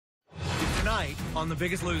tonight on The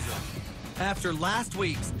Biggest Loser. After last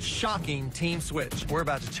week's shocking team switch, we're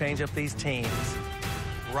about to change up these teams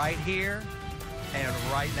right here and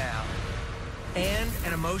right now. And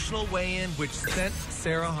an emotional weigh-in which sent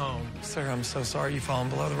Sarah home. Sarah, I'm so sorry you've fallen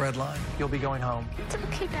below the red line. You'll be going home. It's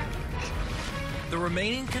okay, Daddy. The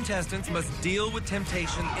remaining contestants must deal with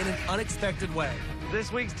temptation in an unexpected way.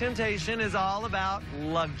 This week's temptation is all about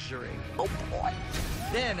luxury. Oh, boy.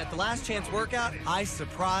 Then, at the last chance workout, I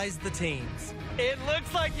surprised the teams. It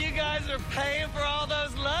looks like you guys are paying for all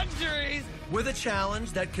those luxuries. With a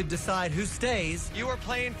challenge that could decide who stays, you are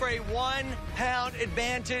playing for a 1 pound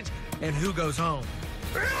advantage and who goes home.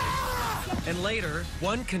 And later,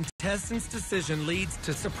 one contestant's decision leads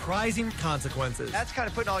to surprising consequences. That's kind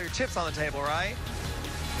of putting all your chips on the table, right?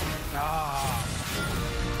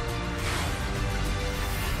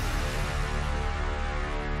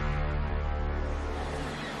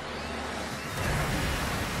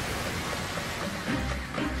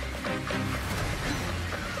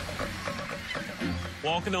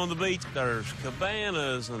 Walking on the beach, there's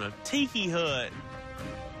cabanas and a tiki hut.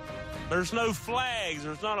 There's no flags.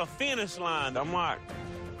 There's not a finish line. I'm like,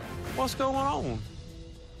 what's going on?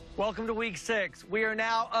 Welcome to week 6. We are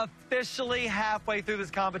now officially halfway through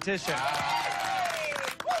this competition.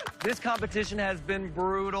 This competition has been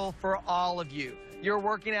brutal for all of you. You're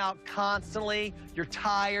working out constantly. You're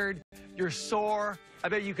tired. You're sore. I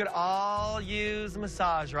bet you could all use a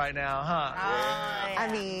massage right now, huh? I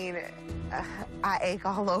mean, I ache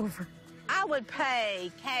all over. I would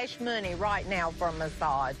pay cash money right now for a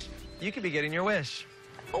massage. You could be getting your wish.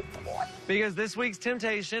 Oh, boy. Because this week's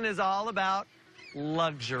temptation is all about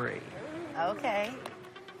luxury. Okay.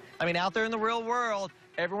 I mean, out there in the real world,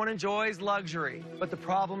 everyone enjoys luxury. But the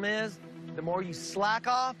problem is, the more you slack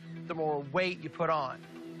off, the more weight you put on.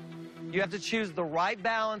 You have to choose the right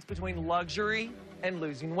balance between luxury and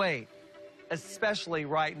losing weight, especially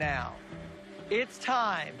right now. It's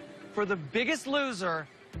time for the Biggest Loser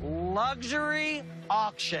Luxury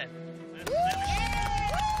Auction.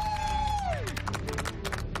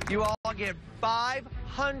 You all get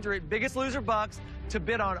 500 Biggest Loser bucks to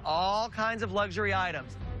bid on all kinds of luxury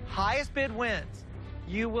items. Highest bid wins.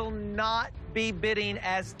 You will not be bidding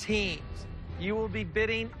as teams. You will be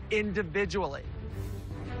bidding individually.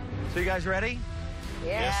 So you guys ready?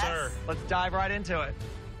 Yes, sir. Let's dive right into it.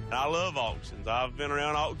 I love auctions. I've been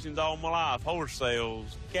around auctions all my life. Horse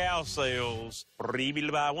sales, cow sales.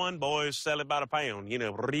 Rebuild by one, boys, sell it by the pound. You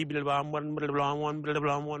know, rebuild by one, build by one, build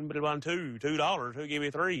by one, build by two. $2, who give me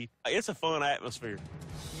 3? It's a fun atmosphere.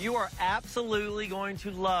 You are absolutely going to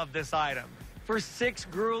love this item. For 6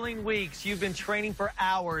 grueling weeks, you've been training for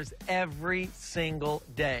hours every single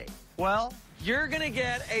day. Well, you're going to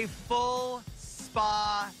get a full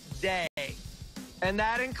spa day. And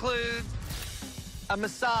that includes a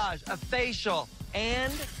massage, a facial,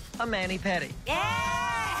 and a mani-pedi.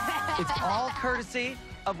 Yeah! It's all courtesy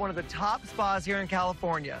of one of the top spas here in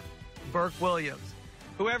California, Burke Williams.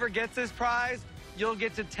 Whoever gets this prize, you'll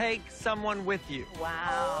get to take someone with you.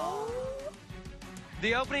 Wow.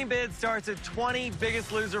 The opening bid starts at 20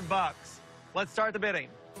 Biggest Loser bucks. Let's start the bidding.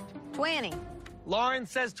 20. Lauren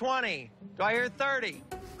says 20. Do I hear 30?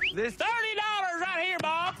 This $30 right here,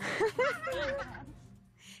 Bob.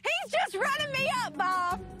 He's just running me up,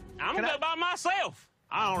 Bob. I'm going to go by myself.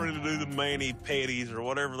 I don't really do the mani-pedis or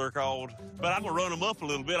whatever they're called, but I'm going to run them up a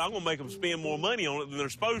little bit. I'm going to make them spend more money on it than they're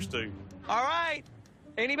supposed to. All right.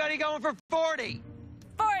 Anybody going for 40?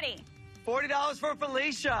 40. $40 for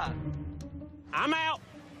Felicia. I'm out.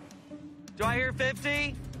 Do I hear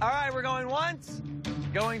 50? All right, we're going once,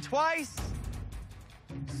 going twice.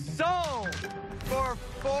 So, for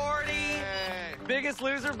 40 Biggest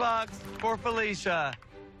Loser bucks for Felicia.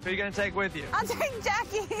 Who are you going to take with you? I'll take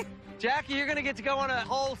Jackie. Jackie, you're going to get to go on a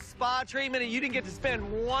whole spa treatment, and you didn't get to spend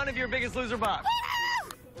one of your Biggest Loser bucks.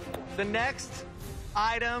 The next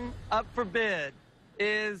item up for bid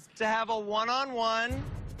is to have a one-on-one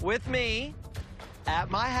with me at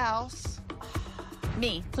my house.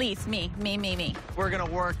 Me, please, me. We're going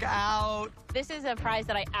to work out. This is a prize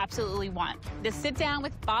that I absolutely want. The sit down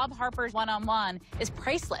with Bob Harper's one-on-one is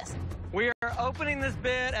priceless. We are opening this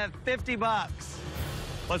bid at 50 bucks.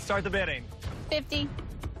 Let's start the bidding. 50.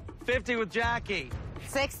 50 with Jackie.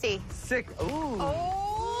 60. 6. Ooh.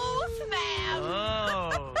 Oh, snap.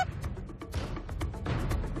 Oh.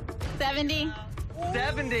 70.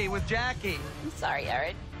 70 with Jackie. I'm sorry,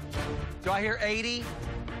 Eric. Do I hear 80?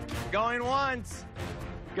 Going once.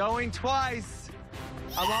 Going twice.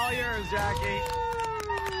 I'm all yours, Jackie.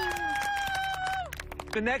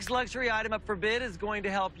 The next luxury item up for bid is going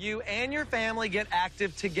to help you and your family get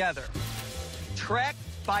active together. Trek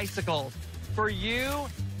bicycles. For you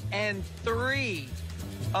and 3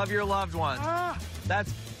 of your loved ones.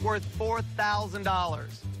 That's worth $4,000.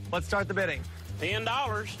 Let's start the bidding.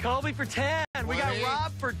 $10. Colby for 10. We got 20.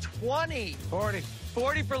 Rob for 20. 40.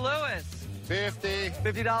 40 for Lewis. 50.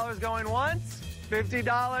 $50 going once.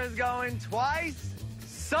 $50 going twice.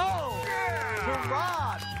 Sold to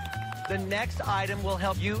Rob. The next item will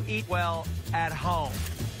help you eat well at home.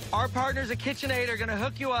 Our partners at KitchenAid are going to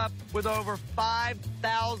hook you up with over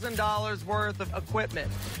 $5,000 worth of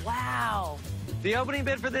equipment. Wow. The opening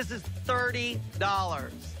bid for this is $30.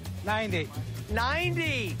 90.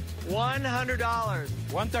 $90. $100.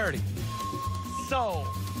 130. Sold.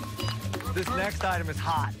 This next item is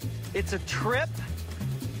hot. It's a trip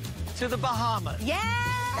to the Bahamas. Yeah!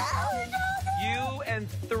 You and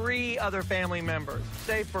 3 other family members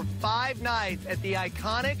stay for 5 nights at the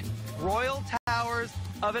iconic Royal Towers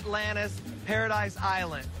of Atlantis, Paradise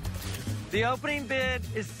Island. The opening bid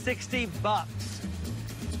is $60.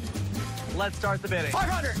 Let's start the bidding.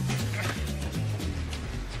 500.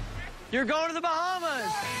 You're going to the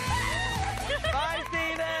Bahamas. Bye,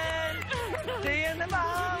 Steven. See you in the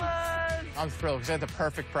Bahamas. I'm thrilled because I had the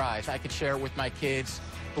perfect prize. I could share it with my kids,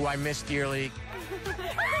 who I miss dearly.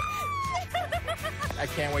 I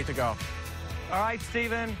can't wait to go. All right,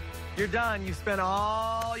 Steven, you're done. You've spent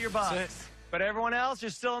all your bucks. That's it. But everyone else,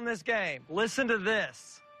 you're still in this game. Listen to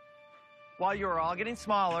this. While you are all getting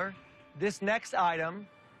smaller, this next item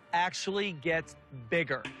actually gets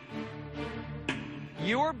bigger.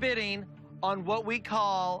 You are bidding on what we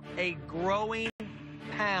call a growing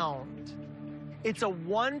pound. It's a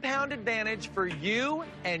 1-pound advantage for you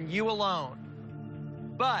and you alone.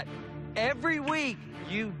 But every week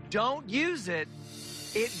you don't use it,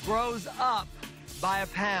 it grows up by a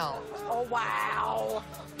pound. Oh, wow.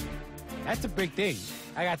 That's a big thing.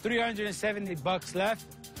 I got $370 left.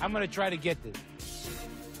 I'm going to try to get this.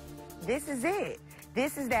 This is it.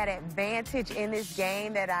 This is that advantage in this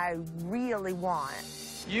game that I really want.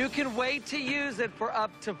 You can wait to use it for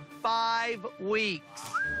up to 5 weeks.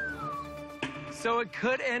 So it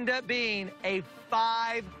could end up being a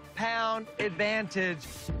 5-pound advantage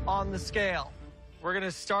on the scale. We're going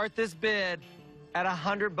to start this bid at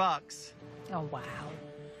 $100. Oh, wow.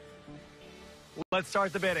 Let's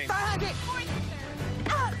start the bidding. 500.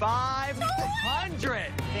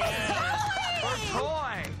 500 for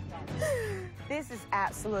Toy. This is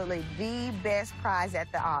absolutely the best prize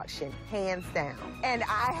at the auction, hands down. And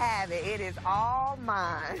I have it. It is all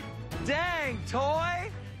mine. Dang, Toy.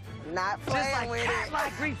 Not Just playing like with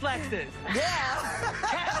cat-like reflexes.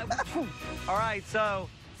 Yeah. All right, so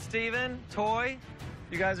Steven, Toy,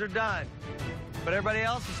 you guys are done. But everybody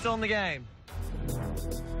else is still in the game.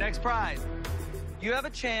 Next prize. You have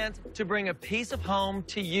a chance to bring a piece of home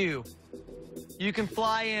to you. You can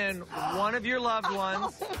fly in one of your loved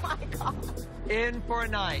ones Oh, my God. in for a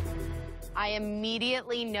night. I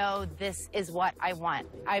immediately know this is what I want.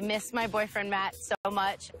 I miss my boyfriend, Matt, so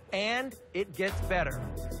much. And it gets better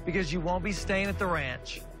because you won't be staying at the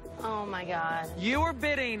ranch. Oh, my God. You are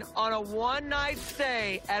bidding on a 1-night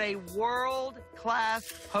stay at a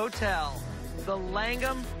world-class hotel, the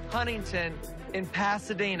Langham Huntington in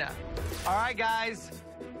Pasadena. All right, guys.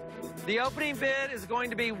 The opening bid is going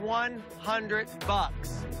to be $100.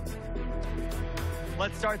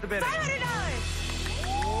 Let's start the bidding. $500.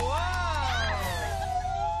 Whoa!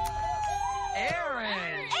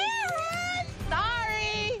 Aaron!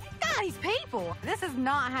 Sorry. God, these people. This is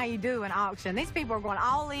not how you do an auction. These people are going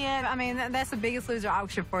all in. I mean, that's the Biggest Loser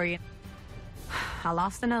auction for you. I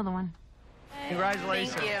lost another one.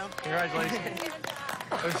 Congratulations. Thank you. Congratulations.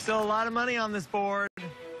 There's still a lot of money on this board.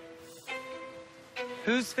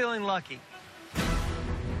 Who's feeling lucky?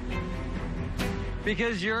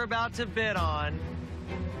 Because you're about to bid on...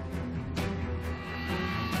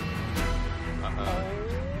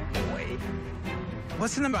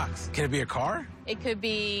 What's in the box? Can it be a car? It could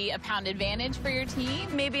be a pound advantage for your team.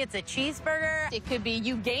 Maybe it's a cheeseburger. It could be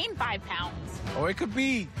you gain 5 pounds. Or it could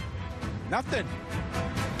be nothing.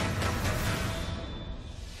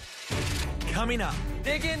 Coming up,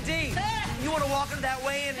 dig in deep. You want to walk into that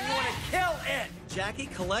weigh-in and you want to kill it. Jackie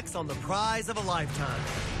collects on the prize of a lifetime.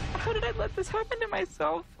 How did I let this happen to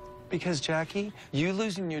myself? Because, Jackie, you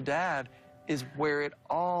losing your dad is where it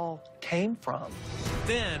all came from.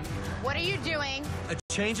 Then, What are you doing? a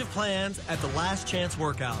change of plans at the last chance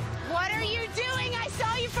workout. What are you doing? I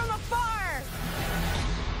saw you from afar.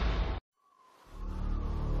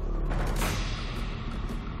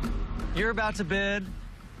 You're about to bid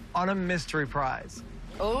on a mystery prize.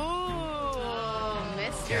 Ooh,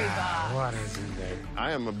 mystery box. What is in there?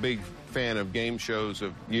 I am a big fan of game shows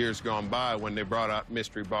of years gone by when they brought out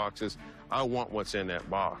mystery boxes. I want what's in that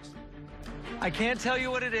box. I can't tell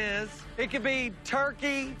you what it is. It could be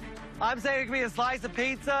turkey. I'm saying it could be a slice of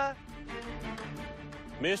pizza.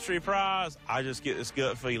 Mystery prize, I just get this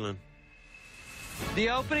gut feeling. The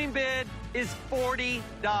opening bid is $40.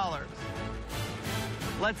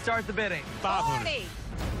 Let's start the bidding. 500.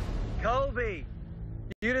 Colby,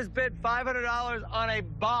 you just bid $500 on a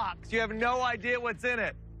box. You have no idea what's in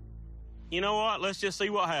it. You know what? Let's just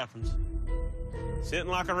see what happens. Sitting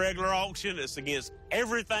like a regular auction, it's against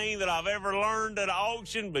everything that I've ever learned at an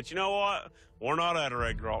auction, but you know what? We're not at a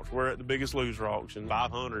regular auction. We're at the Biggest Loser auction,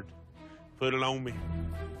 500. Put it on me.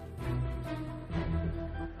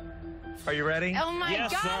 Are you ready? Oh, my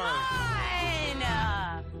Yes, God.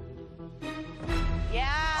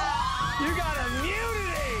 Yeah. You got immunity.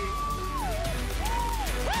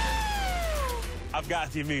 I've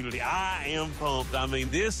got the immunity. I am pumped. I mean,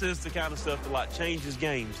 this is the kind of stuff that, like, changes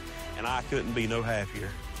games, and I couldn't be no happier.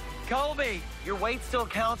 Colby, your weight still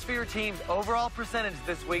counts for your team's overall percentage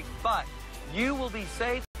this week, but you will be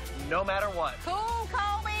safe no matter what. Cool,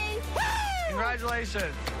 Colby. Woo!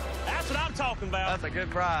 Congratulations. That's what I'm talking about. That's a good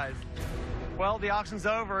prize. Well, the auction's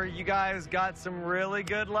over. You guys got some really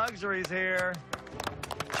good luxuries here.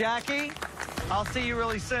 Jackie, I'll see you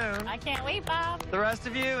really soon. I can't wait, Bob. The rest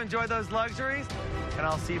of you, enjoy those luxuries, and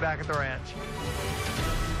I'll see you back at the ranch.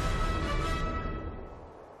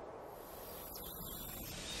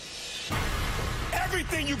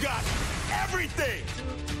 Everything you got. Everything.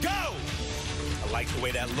 Go! I like the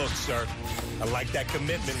way that looks, sir. I like that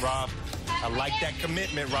commitment, Rob. I like that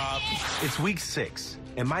commitment, Rob. It's week 6,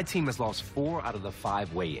 and my team has lost 4 out of the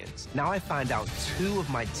 5 weigh-ins. Now I find out 2 of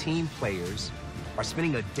my team players are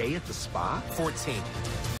spending a day at the spa. 14,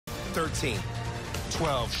 13,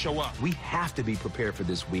 12, show up. We have to be prepared for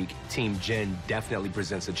this week. Team Jen definitely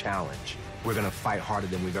presents a challenge. We're gonna fight harder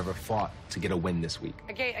than we've ever fought to get a win this week.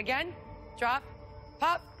 Okay, again, drop,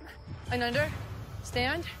 pop, and under,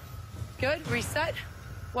 stand, good, reset,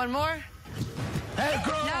 one more. Hey,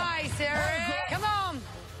 girl! Nice, Eric, come on.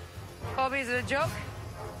 Colby, is it a joke?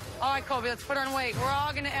 All right, Colby, let's put on weight. We're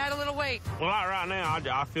all gonna add a little weight. Well, right now,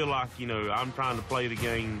 I feel like, you know, I'm trying to play the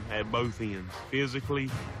game at both ends,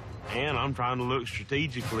 physically, and I'm trying to look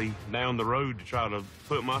strategically down the road to try to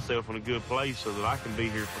put myself in a good place so that I can be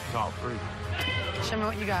here for the top 3. Show me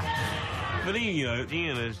what you got. But then, you know,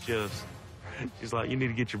 Jen is she's like, you need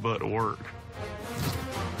to get your butt to work.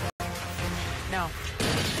 No.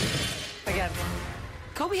 Again.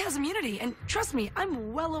 Colby has immunity, and trust me,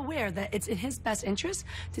 I'm well aware that it's in his best interest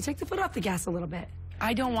to take the foot off the gas a little bit.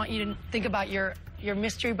 I don't want you to think about your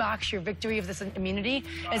mystery box, your victory of this immunity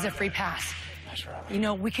as a free pass. You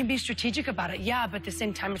know, we can be strategic about it, yeah, but at the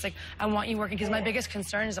same time, it's like, I want you working, because my biggest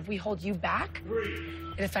concern is if we hold you back,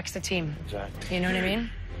 it affects the team. Exactly. You know what I mean?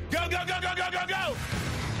 Go, go, go, go, go, go, go!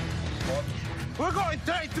 We're going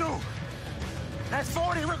 30 through. That's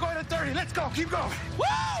 40, we're going to 30. Let's go, keep going.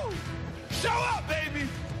 Woo! Show up, baby!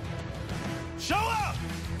 Show up!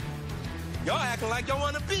 Y'all acting like y'all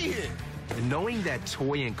want to be here. And knowing that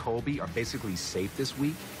Toy and Colby are basically safe this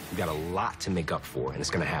week, we've got a lot to make up for, and it's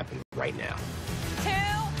gonna happen right now. 2,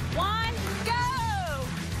 1, go!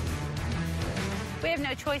 We have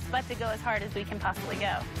no choice but to go as hard as we can possibly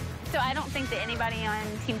go. So I don't think that anybody on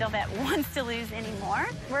Team Velvet wants to lose anymore.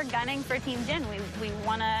 We're gunning for Team Jen. We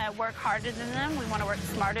want to work harder than them, we want to work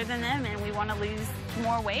smarter than them, and we want to lose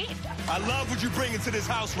more weight. I love what you're bringing to this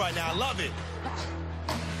house right now. I love it.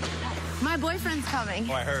 My boyfriend's coming.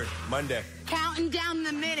 Oh, I heard. Monday. Counting down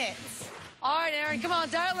the minutes. All right, Erin, come on,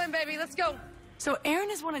 dial in, baby. Let's go. So Erin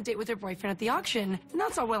has won a date with her boyfriend at the auction. And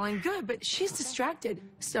that's all well and good, but she's distracted.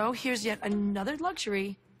 So here's yet another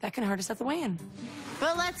luxury that can hurt us at the weigh-in.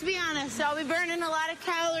 But let's be honest, I'll be burning a lot of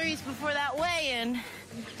calories before that weigh-in.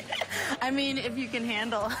 I mean, if you can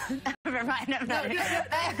handle. Never mind, I'm not.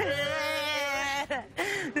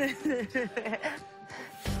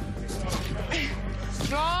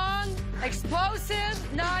 Strong,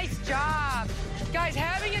 explosive, nice job. Guys,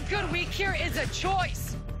 having a good week here is a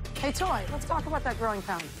choice. Hey, Toy, let's talk about that growing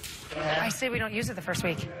pound. I say we don't use it the first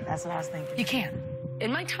week. That's what I was thinking. You can't.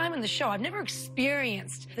 In my time in the show, I've never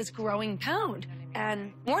experienced this growing pound.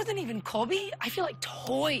 And more than even Colby, I feel like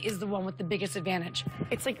Toy is the one with the biggest advantage.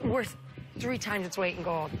 It's like worth 3 times its weight in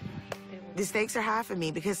gold. The stakes are high for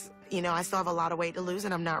me because, you know, I still have a lot of weight to lose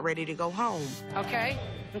and I'm not ready to go home. Okay?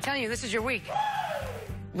 I'm telling you, this is your week.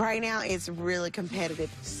 Right now, it's really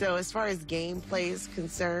competitive. So as far as gameplay is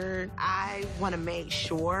concerned, I want to make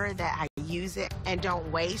sure that I use it and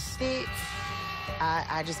don't waste it.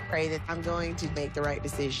 I just pray that I'm going to make the right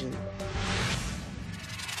decision.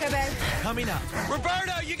 Hey, babe. Coming up.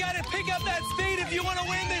 Roberto, you got to pick up that speed if you want to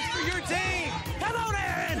win this for your team. Come on,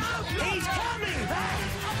 Aaron! He's coming!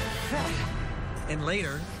 And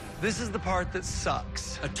later, this is the part that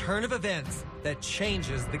sucks. A turn of events that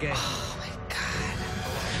changes the game. Oh, my God.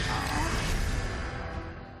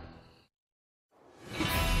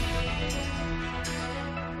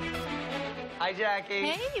 Hi, Jackie.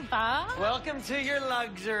 Hey, Bob. Welcome to your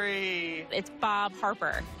luxury. It's Bob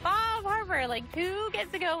Harper. Bob Harper, like, who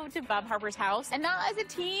gets to go to Bob Harper's house? And not as a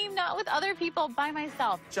team, not with other people, by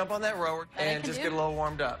myself. Jump on that rower and just get a little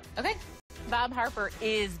warmed up. Okay. Bob Harper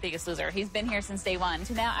is Biggest Loser. He's been here since day one.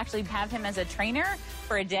 To now actually have him as a trainer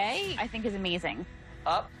for a day, I think is amazing.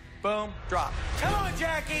 Up, boom, drop. Come on,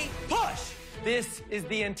 Jackie, push. This is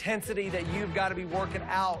the intensity that you've got to be working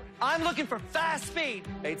out. I'm looking for fast speed.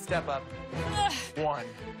 8 step up. 1,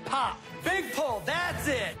 pop. Big pull, that's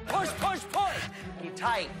it. Push, push, push. Keep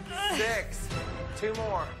tight. 6, 2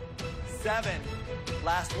 more. 7,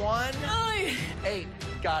 last 1. 8,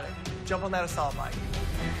 got it. Jump on that assault bike.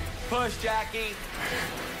 Push, Jackie.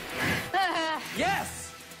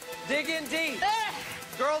 Yes! Dig in deep.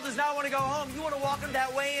 Girl does not want to go home. You want to walk him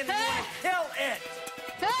that way and you want to kill it.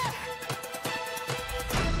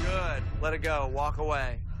 Good. Let it go. Walk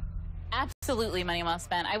away. Absolutely money well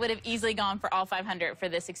spent. I would have easily gone for all 500 for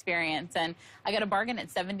this experience, and I got a bargain at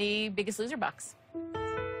 70 Biggest Loser bucks.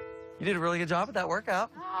 You did a really good job at that workout.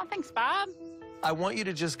 Oh, thanks, Bob. I want you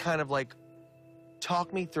to just kind of like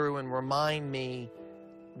talk me through and remind me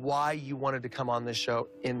why you wanted to come on this show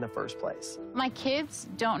in the first place. My kids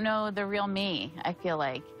don't know the real me, I feel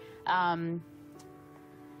like. I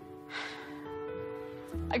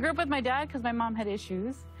grew up with my dad because my mom had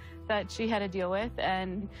issues that she had to deal with.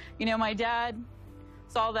 And, you know, my dad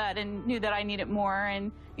saw that and knew that I needed more. And,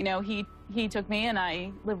 you know, he took me and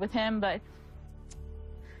I lived with him. But,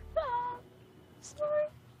 sorry.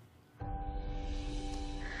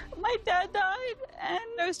 My dad died and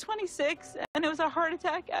I was 26 and it was a heart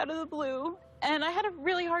attack out of the blue. And I had a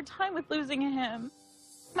really hard time with losing him.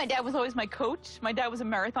 My dad was always my coach. My dad was a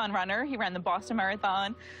marathon runner. He ran the Boston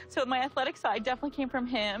Marathon. So my athletic side definitely came from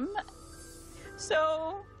him.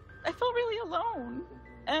 So I felt really alone.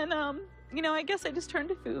 And, you know, I guess I just turned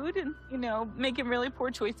to food and, you know, making really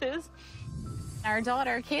poor choices. Our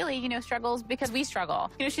daughter, Kaylee, you know, struggles because we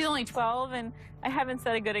struggle. You know, she's only 12 and I haven't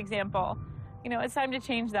set a good example. You know, it's time to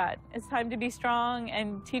change that. It's time to be strong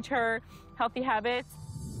and teach her healthy habits.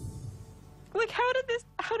 Like, how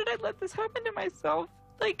did I let this happen to myself?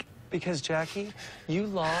 Like, because Jackie, you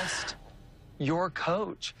lost your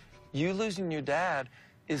coach. You losing your dad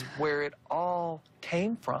is where it all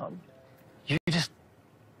came from. You just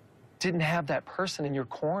didn't have that person in your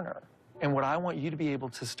corner. And what I want you to be able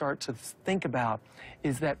to start to think about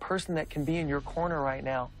is that person that can be in your corner right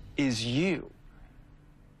now is you.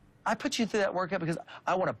 I put you through that workout because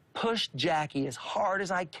I want to push Jackie as hard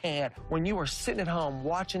as I can. When you are sitting at home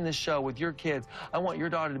watching this show with your kids, I want your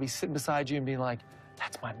daughter to be sitting beside you and being like,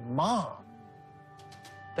 that's my mom.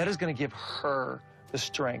 That is going to give her the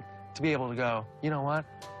strength to be able to go, you know what?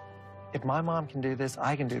 If my mom can do this,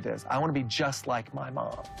 I can do this. I want to be just like my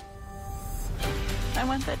mom. I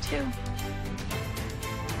want that too.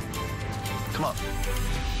 Come on.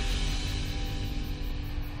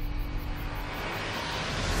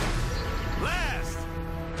 Last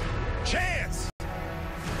chance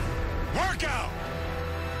workout.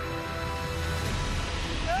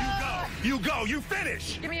 You go, you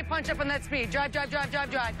finish. Give me a punch up on that speed. Drive, drive, drive, drive,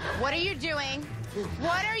 drive. What are you doing?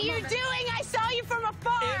 What are you doing? I saw you from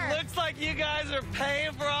afar. It looks like you guys are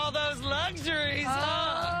paying for all those luxuries.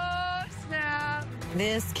 Oh, snap.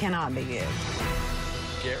 This cannot be good.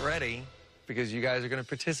 Get ready, because you guys are going to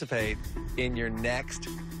participate in your next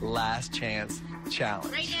last chance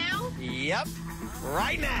challenge. Right now? Yep,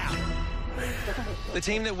 right now. The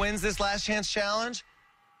team that wins this last chance challenge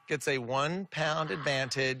gets a 1 pound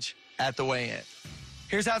advantage at the weigh-in.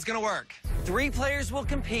 Here's how it's going to work. 3 players will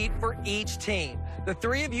compete for each team. The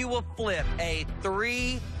 3 of you will flip a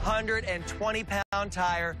 320-pound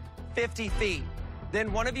tire 50 feet.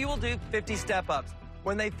 Then one of you will do 50 step-ups.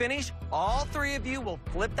 When they finish, all 3 of you will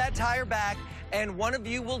flip that tire back, and one of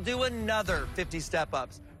you will do another 50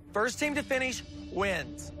 step-ups. First team to finish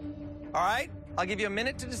wins. All right? I'll give you a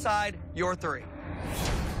minute to decide your 3.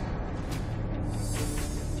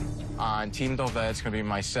 On Team Dovet, it's going to be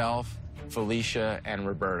myself, Felicia, and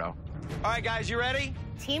Roberto. All right, guys, you ready?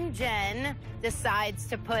 Team Jen decides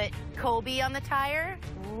to put Colby on the tire,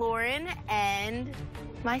 Lauren, and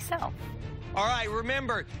myself. All right,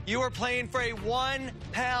 remember, you are playing for a 1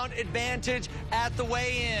 pound advantage at the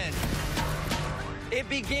weigh-in. It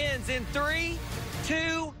begins in 3,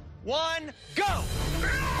 2, 1, go!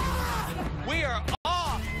 We are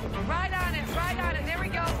off. Right on it, there we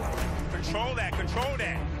go. Control that, control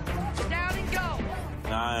that. Down and go.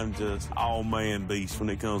 I am just all-man beast when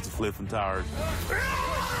it comes to flipping tires.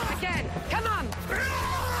 Again, come on.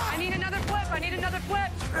 I need another flip. I need another flip.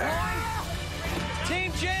 Lauren.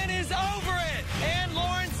 Team Jen is over it, and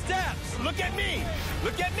Lauren steps. Look at me.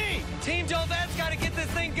 Look at me. Team Dovette's got to get this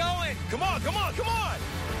thing going. Come on, come on, come on.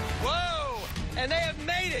 Whoa, and they have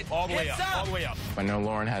made it. All the way It's up, all the way up. I know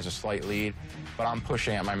Lauren has a slight lead, but I'm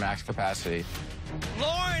pushing at my max capacity.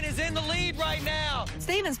 Lauren is in the lead right now.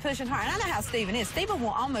 Steven's pushing hard. And I know how Steven is. Steven will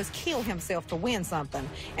almost kill himself to win something.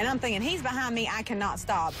 And I'm thinking, he's behind me. I cannot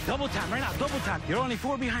stop. Double time right now. Double time. You're only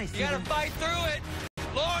 4 behind, You Steven. got to fight through it.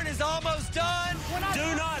 Lauren is almost done.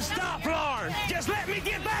 Do not stop, Lauren. Just let me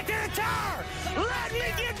get back to the tower. Let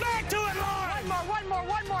me get back to it, Lauren. One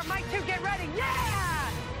more. Mike 2, get ready. Yeah!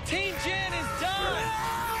 Team Jen is done.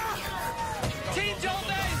 Team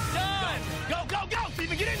Dovette is done. Go,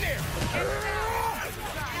 Steven, get in there.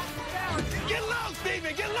 Get low,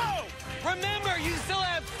 Steven, get low. Remember, you still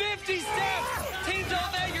have 50 steps. Team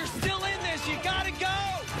Dovette, you're still in this. You got to go.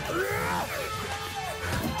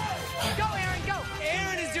 Go, Aaron, go.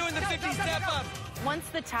 Aaron is doing the 50 step up. Once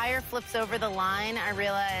the tire flips over the line, I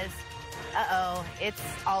realize, uh-oh, it's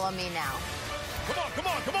all on me now. Come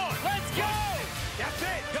on. Let's go. That's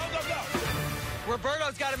it. Go.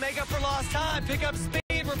 Roberto's got to make up for lost time. Pick up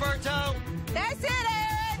speed, Roberto. That's it,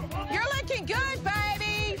 Aaron. You're looking good,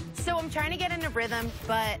 baby. So I'm trying to get in a rhythm,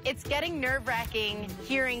 but it's getting nerve-wracking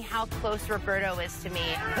hearing how close Roberto is to me.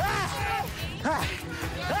 Come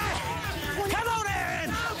on,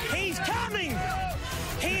 Aaron. He's coming.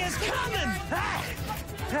 He is coming.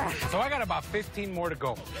 So I got about 15 more to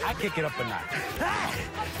go. I kick it up a notch.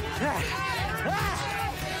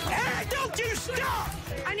 Aaron, don't you stop.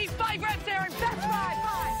 I need 5 reps, Aaron. That's 5.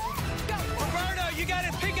 Go. Roberto, you got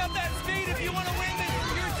to pick up that speed if you want to win this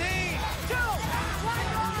for your team. 2,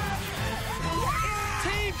 1 more.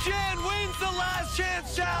 Team Jen wins the last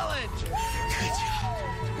chance challenge.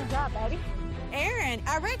 Good job, baby. Aaron,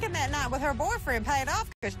 I reckon that night with her boyfriend paid off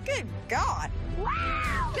because, good God.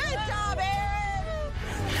 Wow. Good job, Aaron.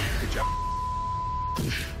 Good job.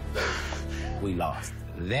 We lost.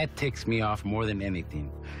 That ticks me off more than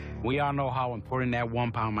anything. We all know how important that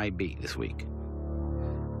 1 pound might be this week.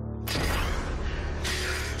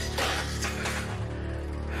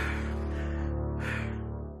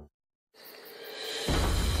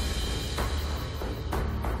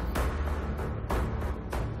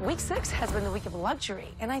 Week 6 has been the week of luxury,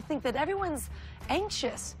 and I think that everyone's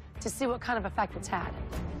anxious to see what kind of effect it's had.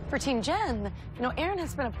 For Team Jen, Erin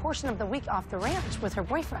has spent a portion of the week off the ranch with her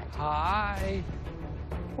boyfriend. Hi.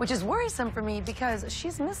 Which is worrisome for me because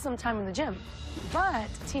she's missed some time in the gym. But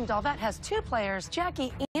Team Dovet has 2 players,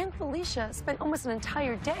 Jackie and Felicia, spent almost an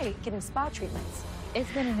entire day getting spa treatments. It's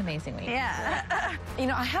been an amazing week. Yeah.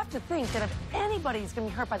 I have to think that if anybody's going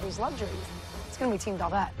to be hurt by these luxuries, it's going to be Team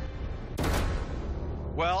Dovet.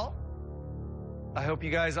 Well, I hope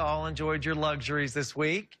you guys all enjoyed your luxuries this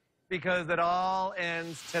week because it all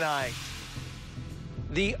ends tonight.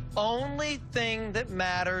 The only thing that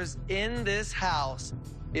matters in this house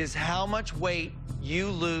is how much weight you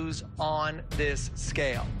lose on this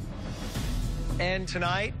scale. And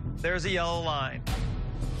tonight, there's a yellow line.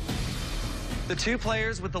 The 2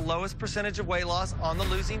 players with the lowest percentage of weight loss on the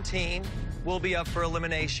losing team will be up for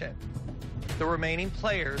elimination. The remaining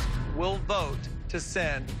players will vote to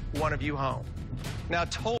send one of you home. Now,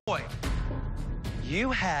 Toy,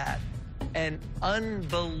 you had an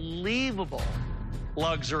unbelievable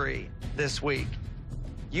luxury this week.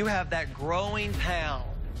 You have that growing pound.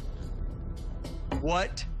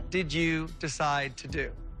 What did you decide to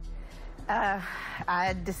do?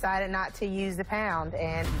 I decided not to use the pound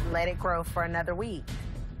and let it grow for another week.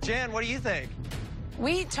 Jen, what do you think?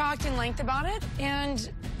 We talked in length about it,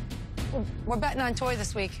 and we're betting on Toy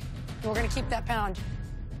this week. We're going to keep that pound.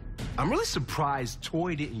 I'm really surprised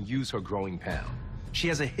Toy didn't use her growing pound. She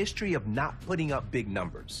has a history of not putting up big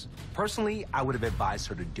numbers. Personally, I would have advised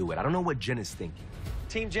her to do it. I don't know what Jen is thinking.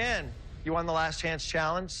 Team Jen, you won the last chance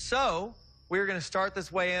challenge, so we're going to start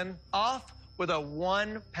this weigh-in off with a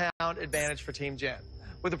 1 pound advantage for Team Jen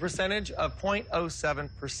with a percentage of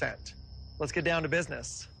 0.07%. Let's get down to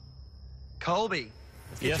business. Colby,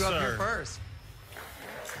 let's get you up here first.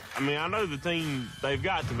 I mean, I know the team, they've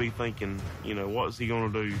got to be thinking, what's he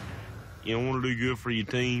going to do? You don't want to do good for your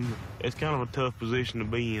team. It's kind of a tough position to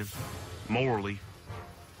be in, morally.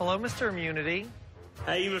 Hello, Mr. Immunity.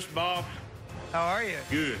 Hey, Mr. Bob. How are you?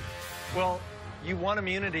 Good. Well, you won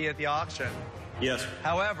immunity at the auction. Yes.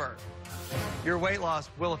 However, your weight loss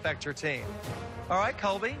will affect your team. All right,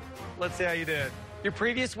 Colby, let's see how you did. Your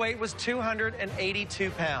previous weight was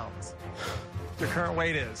 282 pounds. Your current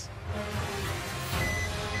weight is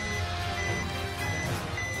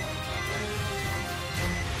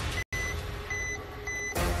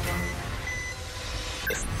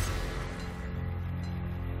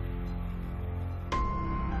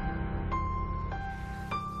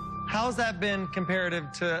How's that been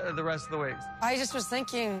comparative to the rest of the weeks? I just was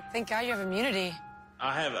thinking, thank God you have immunity.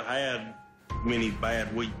 I haven't had many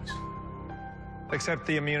bad weeks. Except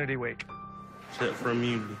the immunity week. Except for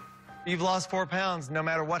immunity. You've lost 4 pounds. No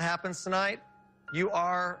matter what happens tonight, you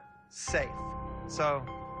are safe. So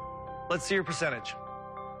let's see your percentage.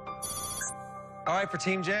 All right, for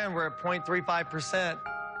Team Jen, we're at 0.35%.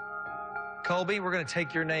 Colby, we're going to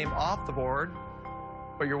take your name off the board,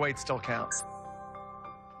 but your weight still counts.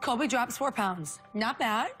 Colby drops 4 pounds. Not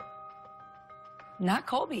bad. Not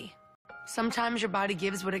Colby. Sometimes your body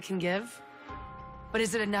gives what it can give, but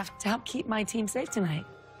is it enough to help keep my team safe tonight?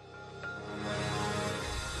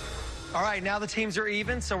 All right, now the teams are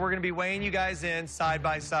even, so we're going to be weighing you guys in side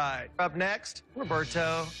by side. Up next,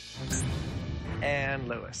 Roberto and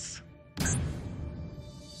Lewis.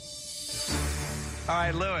 All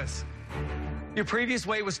right, Lewis, your previous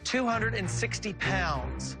weight was 260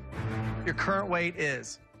 pounds. Your current weight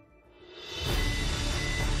is?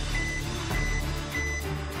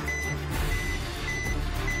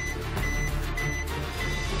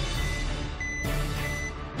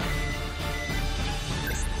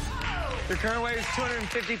 Your current weight is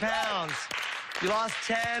 250 pounds. You lost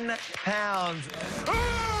 10 pounds.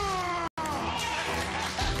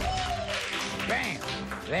 Bam!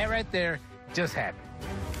 That right there just happened.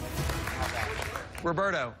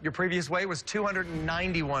 Roberto, your previous weight was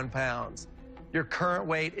 291 pounds. Your current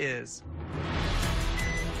weight is?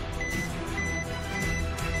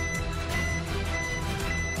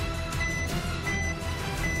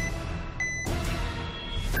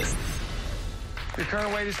 Your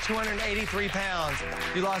current weight is 283 pounds.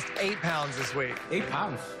 You lost 8 pounds this week. 8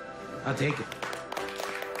 pounds? I'll take it.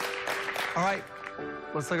 All right,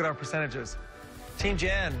 let's look at our percentages. Team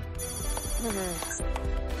Jen.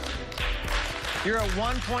 You're at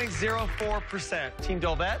 1.04%. Team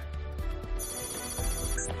Dolvet.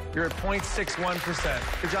 You're at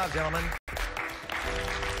 0.61%. Good job, gentlemen.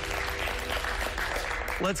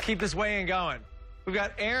 Let's keep this weighing going. We've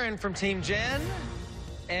got Aaron from Team Jen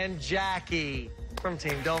and Jackie from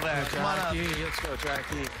Team Dolvet. Come on up. Let's go,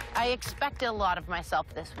 Jackie. I expected a lot of myself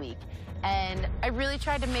this week, and I really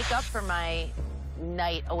tried to make up for my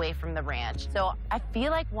night away from the ranch. So I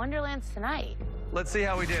feel like Wonderland's tonight. Let's see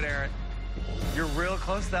how we did, Aaron. You're real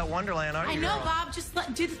close to that Wonderland, aren't you? I know, girl? Bob. Just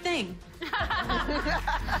do the thing.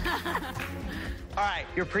 All right,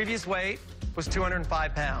 your previous weight was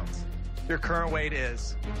 205 pounds. Your current weight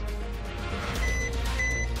is?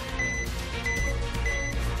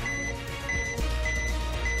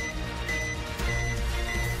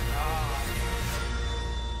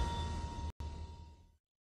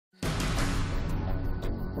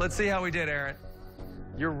 Let's see how we did, Aaron.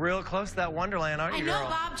 You're real close to that Wonderland, aren't you, girl? I know,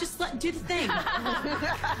 Bob. Just do the thing.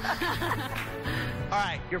 All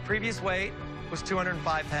right, your previous weight was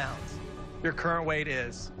 205 pounds. Your current weight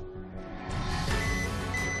is?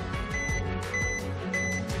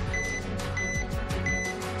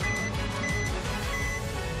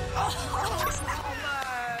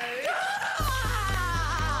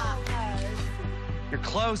 You're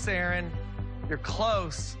close, Aaron. You're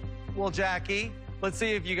close. Well, Jackie, let's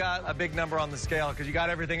see if you got a big number on the scale, because you got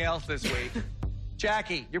everything else this week.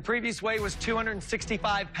 Jackie, your previous weight was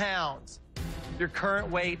 265 pounds. Your current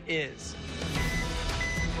weight is?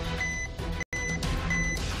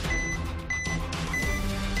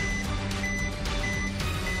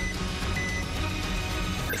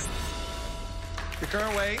 Your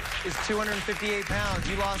current weight is 258 pounds.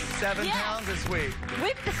 You lost 7 pounds this week.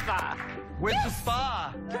 With the spa. With the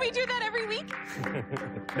spa. Can we do that every week?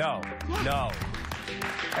 No.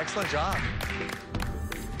 Excellent job.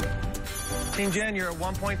 Team Jen, you're at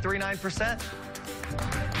 1.39%.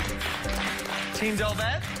 Team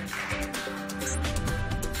Delvet,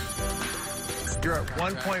 you're at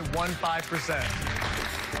 1.15%.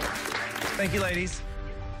 Thank you, ladies.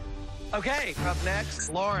 Okay, up next,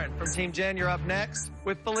 Lauren from Team Jen, you're up next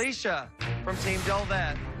with Felicia from Team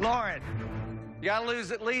Delvet. Lauren, you gotta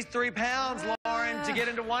lose at least 3 pounds, Lauren, to get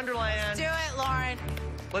into Wonderland. Do it, Lauren.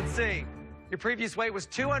 Let's see. Your previous weight was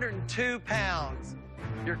 202 pounds.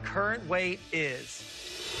 Your current weight is?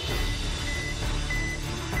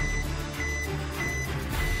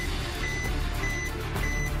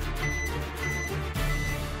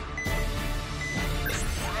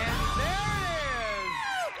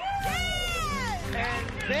 And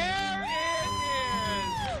there it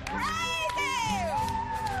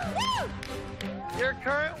is. Your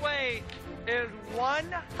current weight is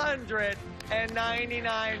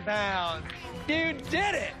 199 pounds. You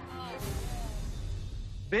did it.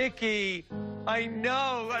 Vicky, I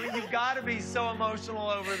know. I mean, you've got to be so emotional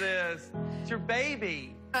over this. It's your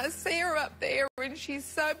baby. I see her up there, and she's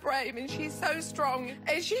so brave, and she's so strong,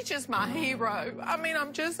 and she's just my hero. I mean,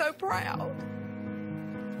 I'm just so proud.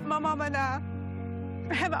 My mom and I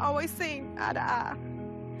haven't always seen eye to eye.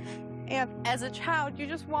 And as a child, you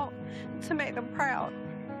just want to make them proud.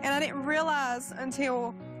 And I didn't realize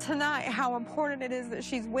until tonight how important it is that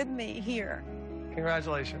she's with me here.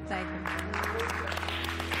 Congratulations. Thank you.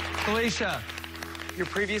 Felicia, your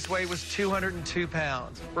previous weight was 202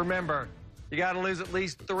 pounds. Remember, you got to lose at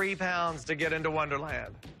least 3 pounds to get into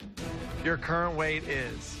Wonderland. Your current weight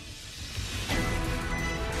is...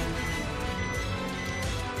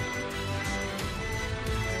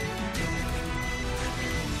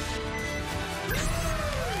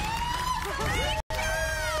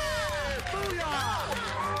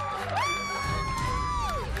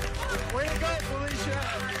 Way to go, Felicia.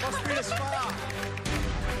 Must be a spa.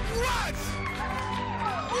 What?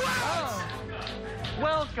 Oh.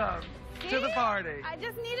 Welcome to the party. I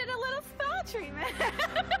just needed a little spa treatment.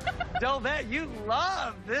 Delvette, you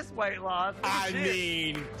love this weight loss. I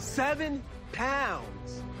mean, 7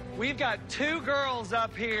 pounds. We've got 2 girls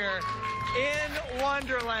up here in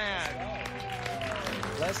Wonderland.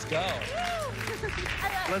 Let's go.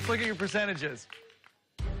 Let's look at your percentages.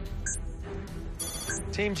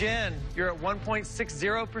 Team Jen, you're at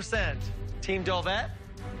 1.60%. Team Delvette,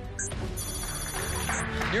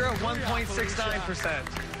 you're at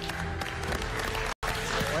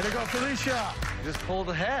 1.69%. Way to go, Felicia. Just pulled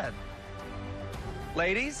ahead.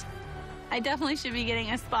 Ladies? I definitely should be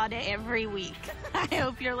getting a spa day every week. I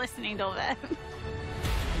hope you're listening, Delvette.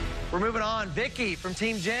 We're moving on. Vicky from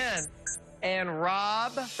Team Jen and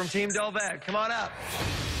Rob from Team Delvette. Come on up.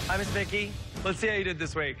 Hi, Miss Vicky. Let's see how you did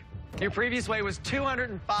this week. Your previous weight was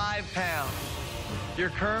 205 pounds. Your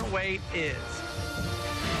current weight is...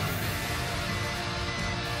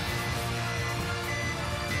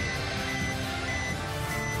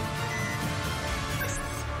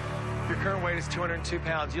 Your current weight is 202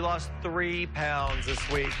 pounds. You lost 3 pounds this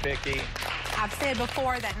week, Vicky. I've said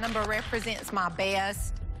before that number represents my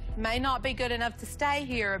best. May not be good enough to stay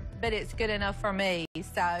here, but it's good enough for me.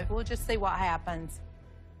 So we'll just see what happens.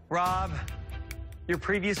 Rob, your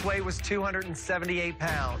previous weight was 278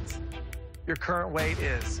 pounds. Your current weight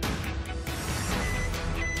is...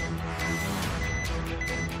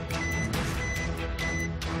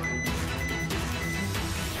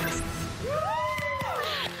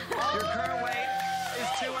 Your current weight is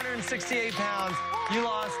 268 pounds. You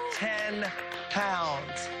lost 10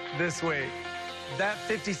 pounds this week. That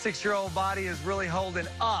 56-year-old body is really holding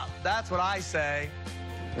up. That's what I say.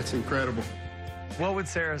 That's incredible. What would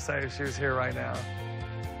Sarah say if she was here right now?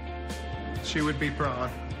 She would be proud.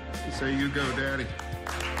 Say, you go, Daddy.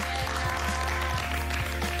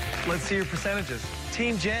 Let's see your percentages.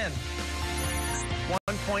 Team Jen,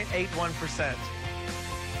 1.81%.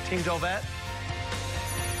 Team Delvette,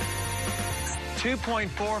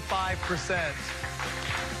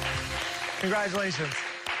 2.45%. Congratulations.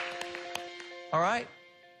 All right.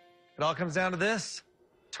 It all comes down to this.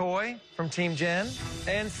 Toy from Team Jen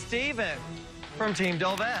and Steven from Team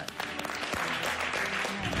Delvette.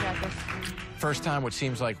 First time, what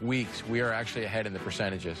seems like weeks, we are actually ahead in the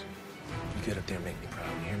percentages. You get up there and make me proud,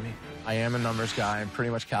 you hear me? I am a numbers guy. I'm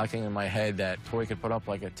pretty much calculating in my head that Toy could put up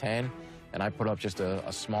like a 10, and I put up just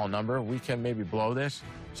a small number. We can maybe blow this,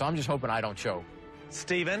 so I'm just hoping I don't choke.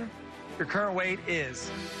 Steven, your current weight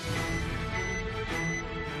is...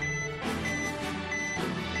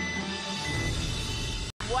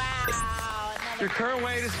 Wow. Your current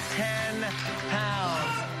weight is 10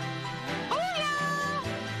 pounds.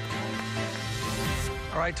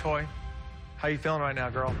 All right, Toy. How you feeling right now,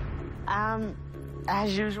 girl?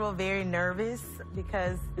 As usual, very nervous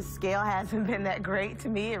because the scale hasn't been that great to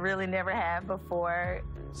me. It really never had before.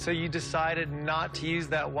 So you decided not to use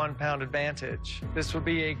that 1 pound advantage. This would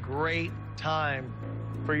be a great time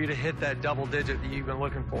for you to hit that double digit that you've been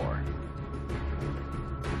looking for.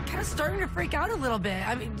 Kind of starting to freak out a little bit.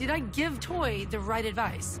 I mean, did I give Toy the right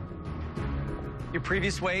advice? Your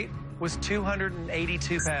previous weight was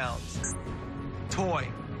 282 pounds. Toy,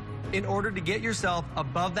 in order to get yourself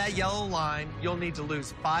above that yellow line, you'll need to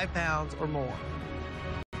lose 5 pounds or more.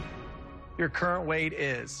 Your current weight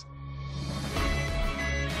is...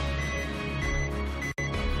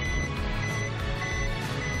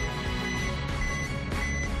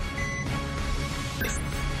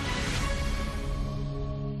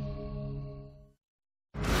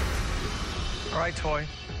 All right, Toy.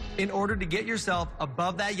 In order to get yourself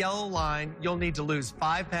above that yellow line, you'll need to lose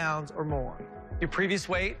 5 pounds or more. Your previous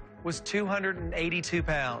weight was 282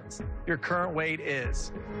 pounds. Your current weight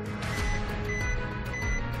is...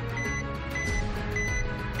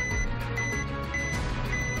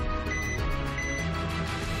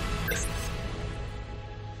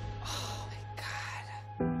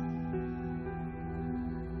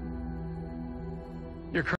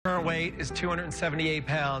 Your current weight is 278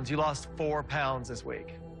 pounds. You lost 4 pounds this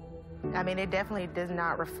week. I mean, it definitely does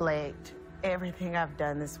not reflect everything I've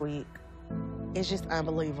done this week. It's just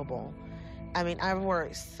unbelievable. I mean, I've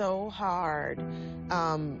worked so hard.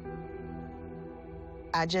 I'm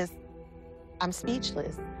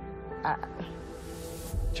speechless.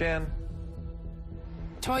 Jen.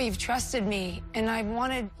 Toy, you've trusted me, and I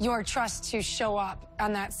wanted your trust to show up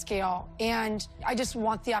on that scale. And I just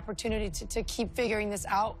want the opportunity to keep figuring this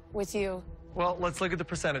out with you. Well, let's look at the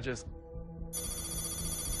percentages.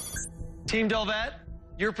 Team Delvette,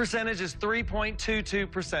 your percentage is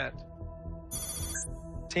 3.22%.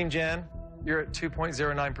 Team Jen, you're at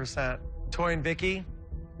 2.09%. Toy and Vicky,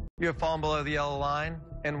 you have fallen below the yellow line,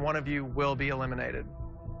 and one of you will be eliminated.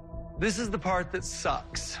 This is the part that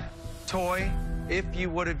sucks. Toy, if you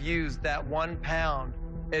would have used that 1 pound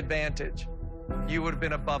advantage, you would have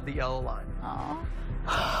been above the yellow line.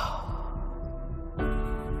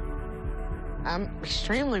 I'm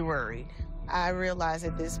extremely worried. I realize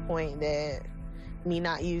at this point that me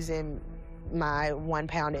not using my 1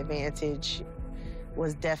 pound advantage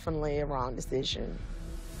was definitely a wrong decision.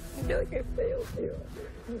 I feel like I failed you.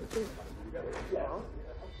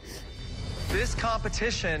 This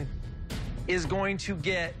competition is going to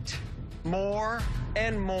get more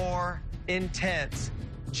and more intense.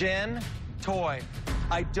 Jen, Toy,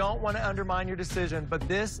 I don't want to undermine your decision, but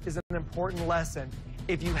this is an important lesson.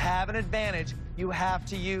 If you have an advantage, you have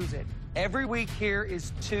to use it. Every week here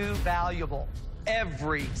is too valuable.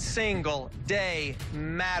 Every single day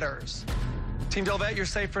matters. Team Delvette, you're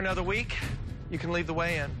safe for another week. You can leave the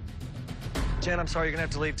weigh-in. Jen, I'm sorry, you're gonna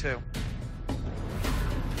have to leave too.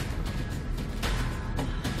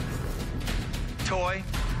 Toy,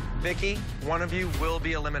 Vicky, one of you will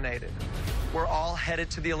be eliminated. We're all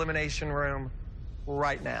headed to the elimination room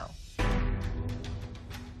right now.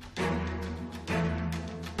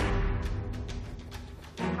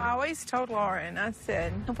 I always told Lauren, I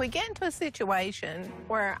said, if we get into a situation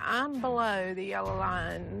where I'm below the yellow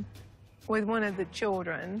line with one of the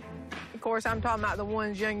children, of course, I'm talking about the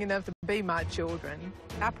ones young enough to be my children,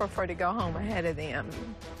 I prefer to go home ahead of them.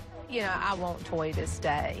 You know, I want Toy to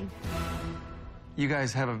stay. You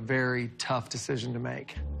guys have a very tough decision to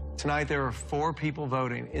make. Tonight, there are 4 people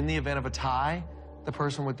voting. In the event of a tie, the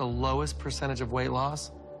person with the lowest percentage of weight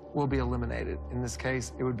loss will be eliminated. In this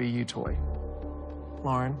case, it would be you, Toy.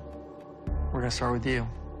 Lauren, we're gonna start with you.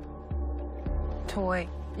 Toy,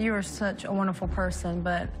 you are such a wonderful person,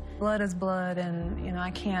 but blood is blood, and, you know,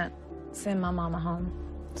 I can't send my mama home.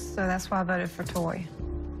 So that's why I voted for Toy.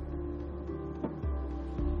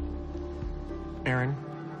 Erin?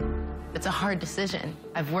 It's a hard decision.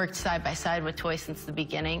 I've worked side by side with Toy since the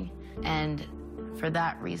beginning, and for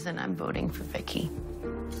that reason, I'm voting for Vicky.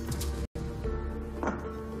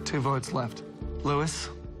 2 votes left. Lewis?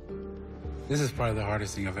 This is probably the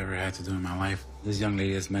hardest thing I've ever had to do in my life. This young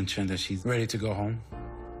lady has mentioned that she's ready to go home,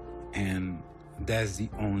 and that's the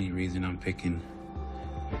only reason I'm picking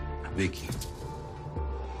Vicky.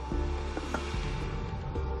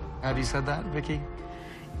 Have you said that, Vicky?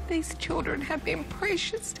 These children have been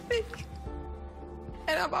precious to me.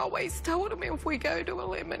 And I've always told them if we go to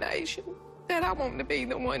elimination that I want to be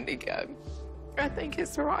the one to go. I think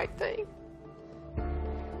it's the right thing.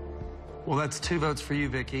 Well, that's 2 votes for you,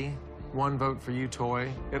 Vicky. 1 vote for you,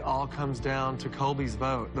 Toy. It all comes down to Colby's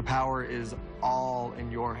vote. The power is all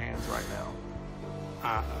in your hands right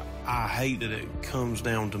now. I hate that it comes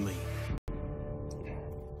down to me.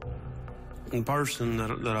 The person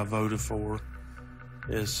that I voted for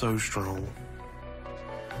is so strong.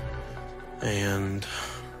 And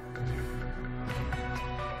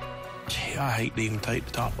gee, I hate to even take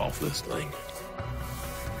the top off this thing.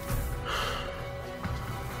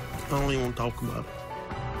 I don't even want to talk about it.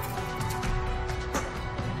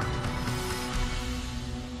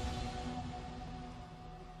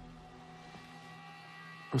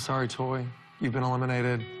 I'm sorry, Toy. You've been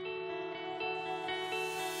eliminated.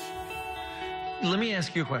 Let me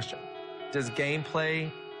ask you a question. Does gameplay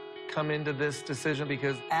come into this decision?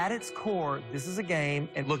 Because at its core, this is a game,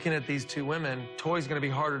 and looking at these 2 women, Toy's gonna be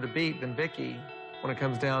harder to beat than Vicky when it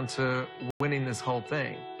comes down to winning this whole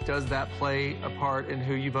thing. Does that play a part in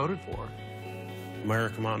who you voted for?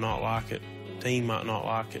 America might not like it, team might not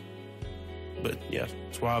like it, but yeah,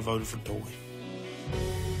 that's why I voted for Toy.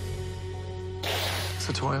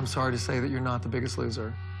 So, Toy, I'm sorry to say that you're not the biggest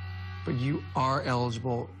loser, but you are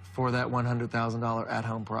eligible for that $100,000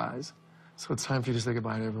 at-home prize. So it's time for you to say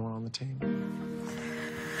goodbye to everyone on the team.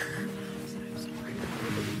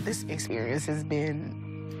 This experience has been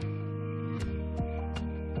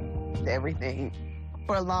everything.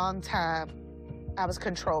 For a long time, I was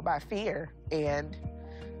controlled by fear, and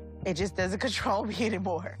It just doesn't control me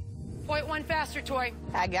anymore. Point one faster, Toy.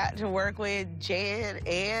 I got to work with Jan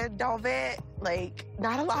and Dolvet. Like,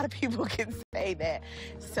 not a lot of people can say that.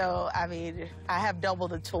 So, I mean, I have double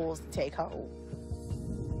the tools to take home.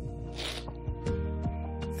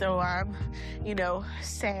 So I'm, you know,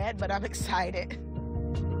 sad, but I'm excited.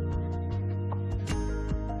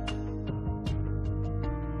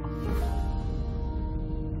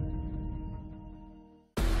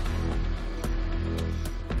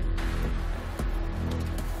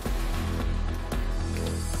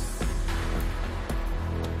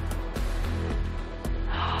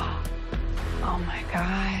 Oh my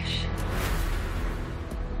gosh.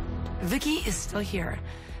 Vicky is still here,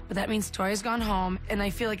 but that means Toya's gone home, and I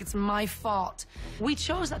feel like it's my fault. We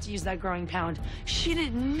chose not to use that growing pound. She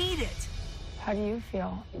didn't need it. How do you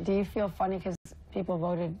feel? Do you feel funny because people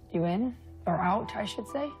voted you in? Or out, I should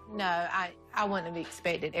say? No, I wouldn't have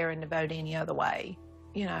expected Erin to vote any other way.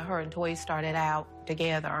 You know, her and Toy started out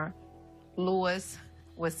together. Lewis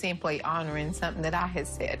was simply honoring something that I had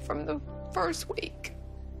said from the first week,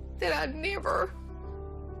 that I never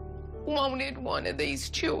wanted one of these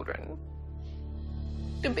children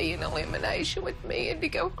to be in elimination with me and to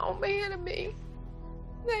go home ahead of me.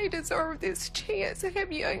 They deserve this chance to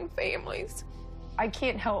have young families. I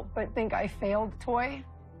can't help but think I failed Toy.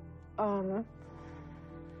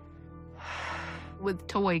 With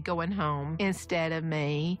Toy going home instead of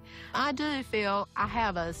me, I do feel I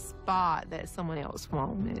have a spot that someone else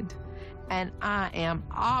wanted. And I am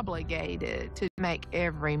obligated to make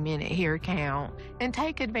every minute here count and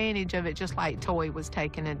take advantage of it just like Toy was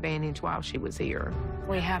taking advantage while she was here.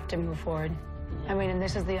 We have to move forward. I mean, and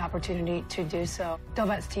this is the opportunity to do so.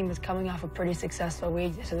 Delvet's team is coming off a pretty successful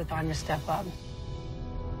week. This is the time to step up.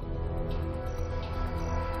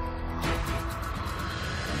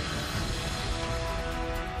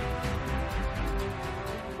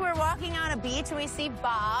 Walking on a beach and we see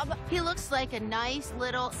Bob. He looks like a nice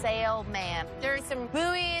little sailman. There's some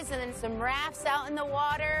buoys and then some rafts out in the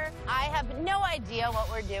water. I have no idea what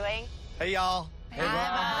we're doing. Hey, y'all. Hey,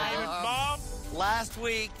 Bob. Bob. Last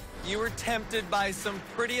week, you were tempted by some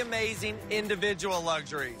pretty amazing individual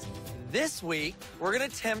luxuries. This week, we're going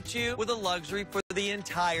to tempt you with a luxury for the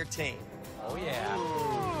entire team. Oh, yeah.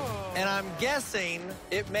 Ooh. And I'm guessing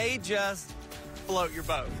it may just float your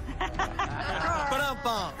boat.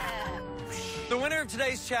 Ba-dum-bum. The winner of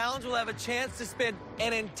today's challenge will have a chance to spend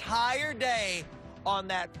an entire day on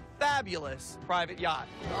that fabulous private yacht.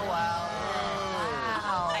 Oh, wow.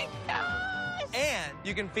 Oh my gosh. And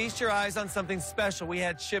you can feast your eyes on something special we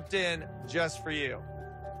had shipped in just for you.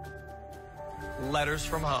 Letters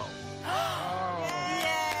from home.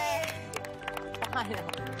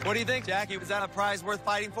 What do you think, Jackie? Was that a prize worth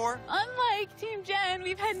fighting for? Unlike Team Jen,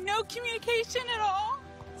 we've had no communication at all.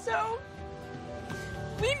 So,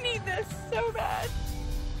 we need this so bad.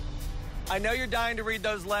 I know you're dying to read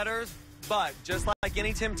those letters, but just like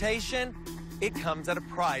any temptation, it comes at a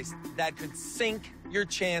price that could sink your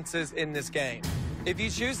chances in this game. If you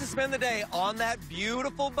choose to spend the day on that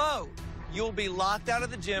beautiful boat, you'll be locked out of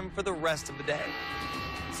the gym for the rest of the day.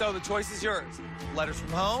 So the choice is yours. Letters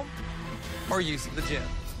from home or use of the gym.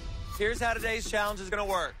 Here's how today's challenge is going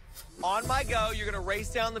to work. On my go, you're going to race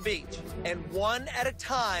down the beach and one at a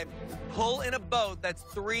time pull in a boat that's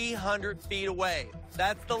 300 feet away.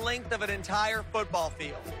 That's the length of an entire football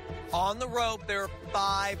field. On the rope, there are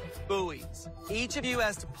 5 buoys. Each of you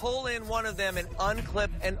has to pull in one of them and unclip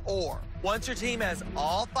an oar. Once your team has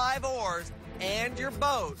all 5 oars and your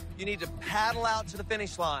boat, you need to paddle out to the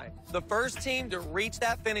finish line. The first team to reach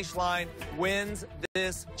that finish line wins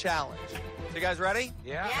this challenge. So you guys ready?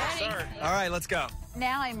 Yeah. Yes, sir. All right, let's go.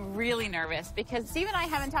 Now I'm really nervous because Steve and I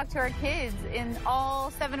haven't talked to our kids in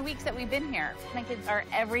all 7 weeks that we've been here. My kids are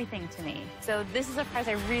everything to me. So this is a prize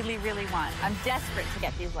I really, really want. I'm desperate to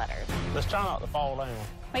get these letters. Let's try not to fall down.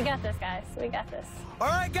 We got this, guys. We got this. All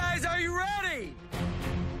right, guys, are you ready?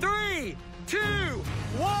 3, 2,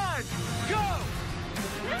 1, go!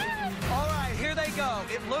 All right, here they go.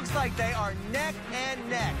 It looks like they are neck and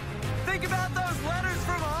neck. Think about those letters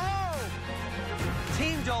from home.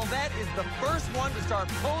 Team Dolvet is the first one to start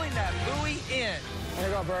pulling that buoy in. Here you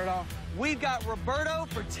go, Roberto. We've got Roberto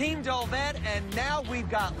for Team Dolvet, and now we've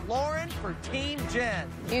got Lauren for Team Jen.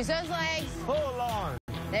 Use those legs. Pull, Lauren.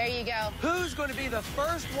 There you go. Who's going to be the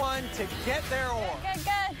first one to get their oar? Good,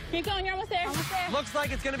 good. Keep going. You're almost there. Almost there. Looks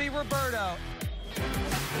like it's going to be Roberto.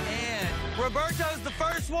 And Roberto's the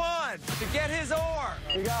first one to get his oar.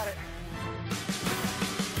 You got it.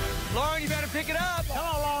 Lauren, you better pick it up. Come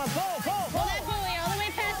on, Lauren. Pull, pull, pull. Pull that buoy all the way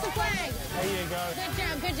past the flag. There you go.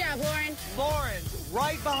 Good job, Lauren. Lauren,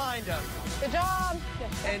 right behind us. Good job.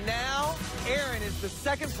 And now, Aaron is the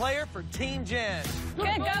second player for Team Jen.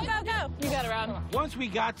 Good, go, go, go. You got it, Rob. Once we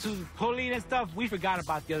got to pulling and stuff, we forgot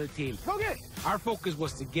about the other team. Go get it. Our focus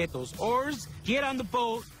was to get those oars, get on the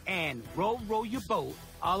boat, and row your boat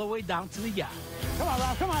all the way down to the yacht. Come on,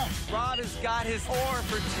 Rob, come on. Rob has got his oar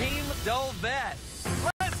for Team Dolvet.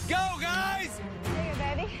 Let's go, guys! Here,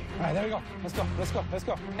 baby. All right, there we go. Let's go, let's go, let's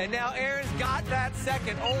go. And now Aaron's got that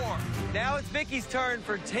second oar. Now it's Vicky's turn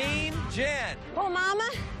for Team Jen. Pull, Mama.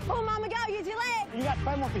 Pull, Mama, go. Use your leg. You got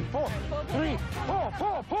 5 more feet. 4, 3,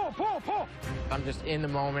 pull. I'm just in the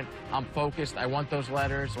moment. I'm focused. I want those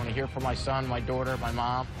letters. I want to hear from my son, my daughter, my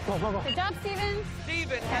mom. Go. Good job, Steven.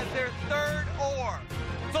 Steven has their third oar.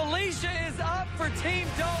 Felicia is up for Team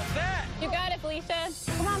Dolvet. You got it, Felicia.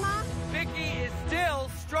 Come on, Mom. Vicky is still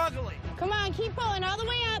struggling. Come on, keep pulling all the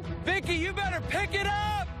way up. Vicky, you better pick it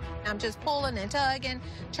up. I'm just pulling and tugging,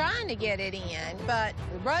 trying to get it in, but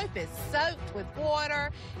the rope is soaked with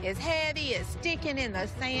water, it's heavy, it's sticking in the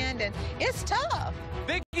sand, and it's tough.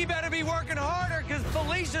 Vicky better be working harder because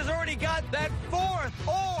Felicia's already got that fourth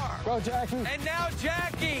oar. Go, Jackie. And now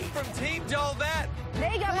Jackie from Team Dolvet.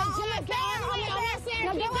 There you go, Mom. Almost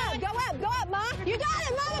there. No, go up, Mom. You got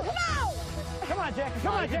it, Mama. Come on.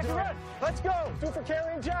 Come on, Jackie, run. Let's go. 2 for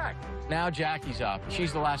Carrie and Jack. Now Jackie's up.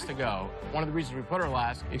 She's the last to go. One of the reasons we put her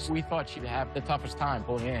last is we thought she'd have the toughest time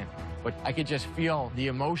pulling in. But I could just feel the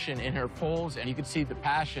emotion in her pulls, and you could see the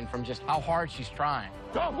passion from just how hard she's trying.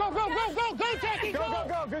 Go, Jackie.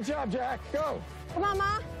 Go. Good job, Jack. Go. Come on,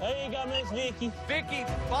 Mom. There you go, Miss Vicky. Vicky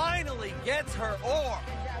finally gets her oar.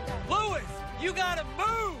 Lewis, you gotta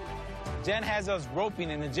move. Jen has us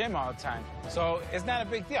roping in the gym all the time, so it's not a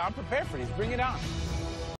big deal. I'm prepared for this. Bring it on.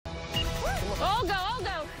 All go.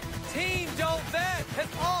 Team Dolvet has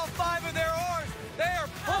all 5 of their oars. They are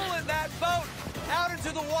pulling that boat out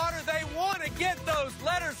into the water. They want to get those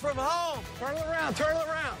letters from home. Turn it around.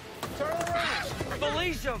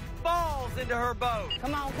 Felicia falls into her boat.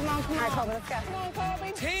 Come on. All right, Colby, let's go. Come on,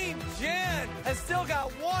 Colby. Team Jen has still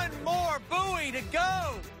got 1 more buoy to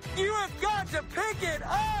go. You have got to pick it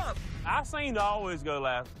up. I seem to always go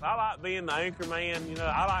last. I like being the anchor man. You know,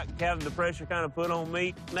 I like having the pressure kind of put on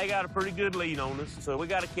me. And they got a pretty good lead on us, so we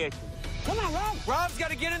got to catch them. Come on, Rob. Rob's got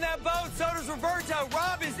to get in that boat. So does Roberto.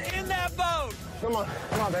 Rob is in that boat. Come on,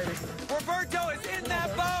 baby. Roberto is in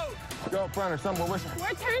that boat. Go, Brenner, somewhere with you.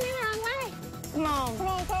 We're turning the wrong way. Come on,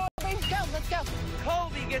 Colby. Go, let's go.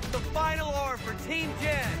 Colby gets the final oar for Team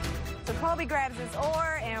Jen. So Colby grabs his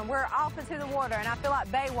oar, and we're off into the water, and I feel like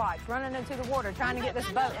Baywatch, running into the water, trying to get this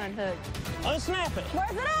boat unhooked. Unsnap it.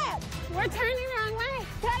 Where's it at? We're turning the wrong way.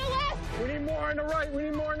 Pedal left. We need more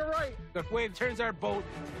on the right. The wave turns our boat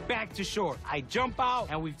back to shore. I jump out,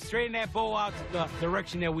 and we straighten that boat out to the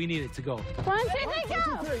direction that we need it to go. 1, 2, 3, go.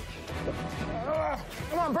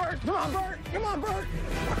 Come on, Bert.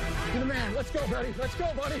 You're the man. Let's go, buddy.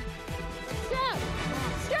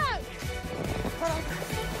 Stroke.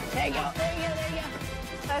 There you go.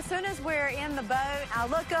 So as soon as we're in the boat, I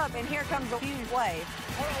look up, and here comes a huge wave.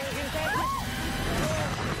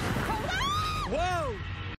 Whoa!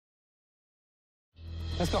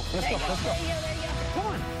 Let's go. There you go. Come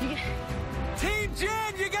on. Team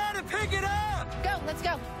Jen, you got to pick it up. Go, let's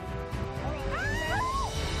go.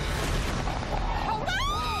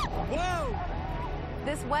 Whoa!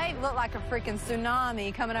 This wave looked like a freaking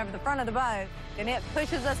tsunami coming over the front of the boat, and it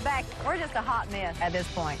pushes us back. We're just a hot mess at this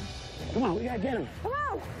point. Come on, we got to get him. Come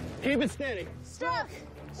on. Keep it steady. Stroke.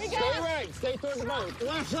 We Stay got it. right. Stay towards the boat.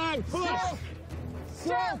 Left side, push.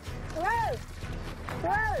 Stroke. Row.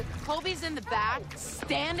 Colby's in the back,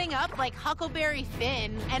 standing up like Huckleberry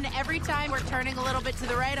Finn, and every time we're turning a little bit to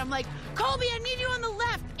the right, I'm like, Colby, I need you on the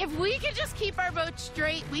left. If we could just keep our boat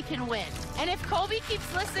straight, we can win. And if Colby keeps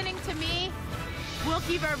listening to me, we'll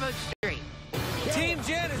keep our boat straight. Team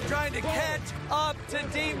Jen is trying to catch up to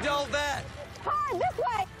Team Dolvet. Hard, this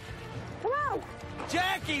way. Come on.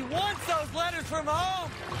 Jackie wants those letters from home.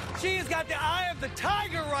 She has got the eye of the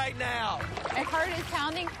tiger right now. My heart is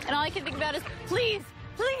pounding, and all I can think about is, please,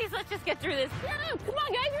 let's just get through this. No, come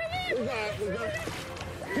on, guys, we're in. We got it.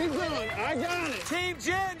 Keep going. I got it. Team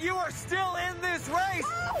Jen, you are still in this race.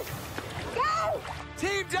 Go.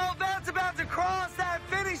 Team Dolvet's about to cross that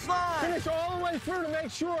finish line. Finish all the way through to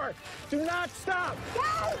make sure. Do not stop. Go.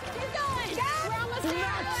 Keep going. Go. We're almost Do there.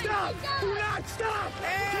 not stop. Do not stop.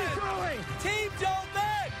 And Keep going. Team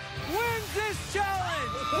Dolvet wins this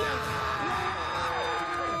challenge.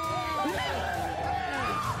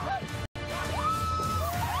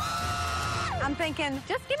 I'm thinking,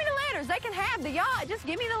 just give me the letters. They can have the yacht. Just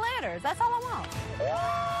give me the letters. That's all I want.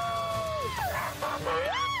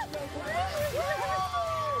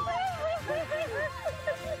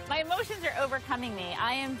 emotions are overcoming me.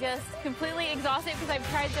 I am just completely exhausted because I've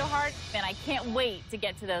tried so hard, and I can't wait to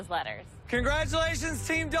get to those letters. Congratulations,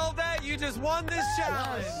 Team Dolvet. You just won this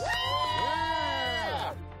challenge.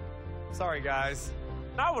 Yeah. Sorry, guys.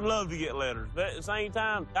 I would love to get letters, but at the same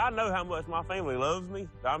time, I know how much my family loves me.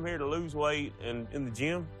 I'm here to lose weight, and in the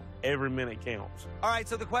gym, every minute counts. All right,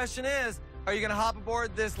 so the question is, are you going to hop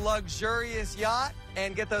aboard this luxurious yacht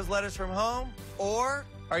and get those letters from home, or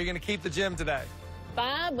are you going to keep the gym today?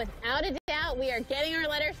 Bob, without a doubt, we are getting our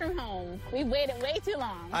letters from home. We've waited way too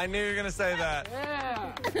long. I knew you were going to say that.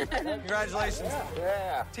 Yeah. Congratulations.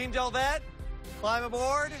 Yeah. Team Dolvet, climb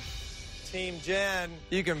aboard. Team Jen,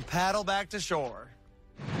 you can paddle back to shore.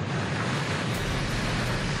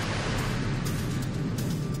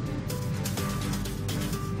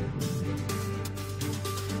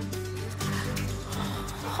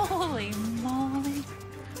 Holy moly.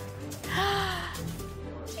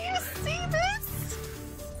 Do you see this?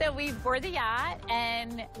 So we board the yacht,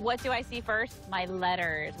 and what do I see first? My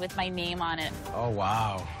letters with my name on it. Oh,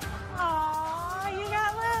 wow. Aw, you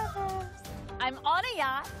got letters. I'm on a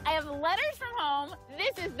yacht. I have letters from home.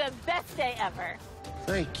 This is the best day ever.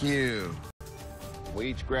 Thank you. We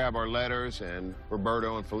each grab our letters, and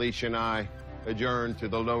Roberto and Felicia and I adjourn to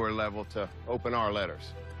the lower level to open our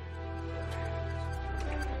letters.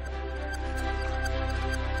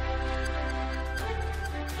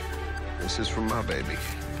 This is from my baby.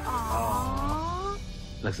 Aww.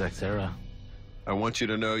 Looks like Sarah. I want you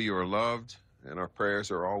to know you are loved, and our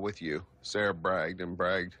prayers are all with you. Sarah bragged and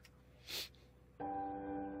bragged.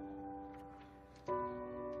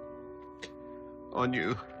 On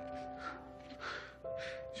you.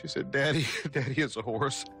 She said, Daddy is a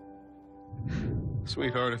horse.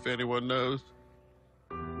 Sweetheart, if anyone knows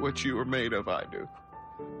what you are made of, I do.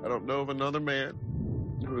 I don't know of another man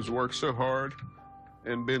who has worked so hard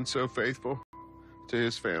and been so faithful to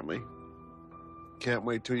his family. Can't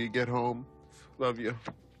wait till you get home. Love you.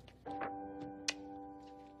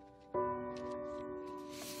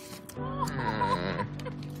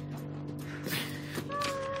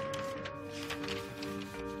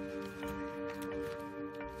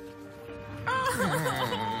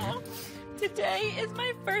 Today is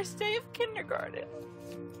my first day of kindergarten.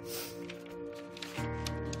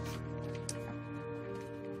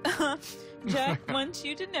 Jack wants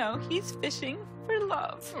you to know he's fishing for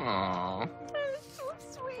love. Aww. That's so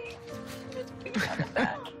sweet. Just keep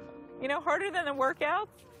that. You know, harder than the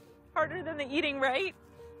workouts, harder than the eating right,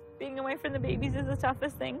 being away from the babies is the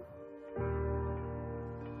toughest thing.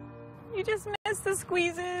 You just miss the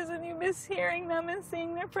squeezes, and you miss hearing them and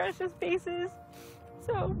seeing their precious faces.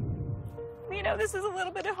 So, you know, this is a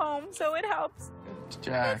little bit of home, so it helps.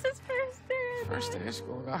 Jack. This is first day. First day of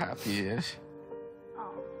school. How happy he is.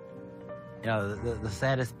 You know, the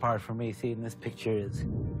saddest part for me seeing this picture is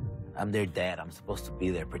I'm their dad. I'm supposed to be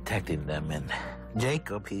there protecting them. And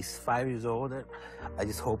Jacob, he's 5 years old. I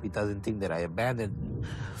just hope he doesn't think that I abandoned him.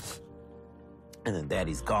 And then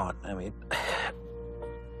Daddy's gone. I mean...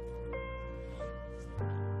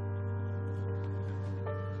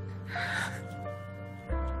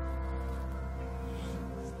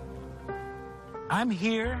 I'm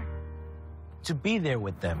here to be there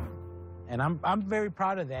with them. And I'm very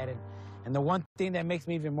proud of that. And the one thing that makes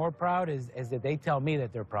me even more proud is that they tell me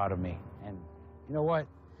that they're proud of me. And you know what?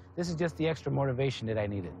 This is just the extra motivation that I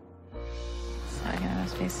needed. So I got a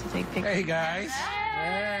space to take pictures. Hey, guys.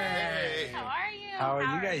 Hey. How are you? How are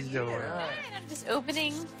you guys doing? Good. I'm just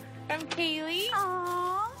opening from Kaylee.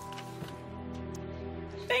 Aww.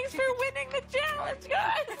 Thanks for winning the challenge,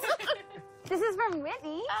 guys. This is from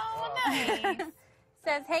Whitney. Oh, nice.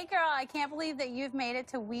 Says, hey girl, I can't believe that you've made it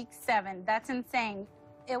to week 7. That's insane.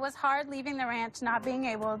 It was hard leaving the ranch, not being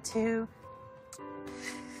able to...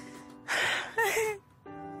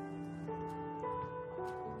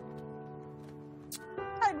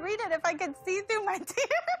 I'd read it if I could see through my tears.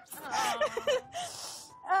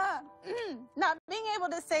 Not being able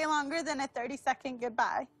to say longer than a 30-second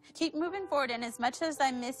goodbye. Keep moving forward, and as much as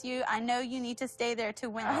I miss you, I know you need to stay there to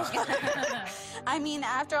win. I mean,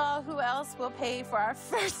 after all, who else will pay for our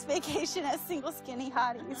first vacation as single skinny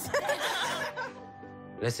hotties?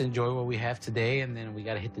 Let's enjoy what we have today, and then we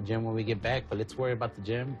got to hit the gym when we get back. But let's worry about the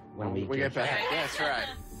gym when we get back. Yeah, that's right.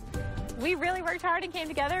 We really worked hard and came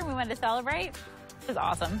together, and we wanted to celebrate. It was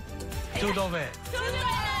awesome. Tout Dolvet.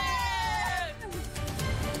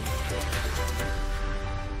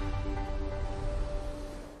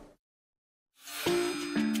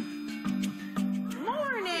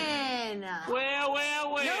 Morning. Well.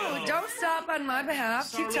 No, don't stop on my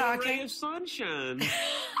behalf. Keep Saw a ray talking. of sunshine.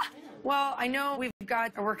 Well, I know we've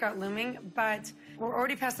got a workout looming, but We're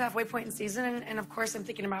already past the halfway point in season, and of course I'm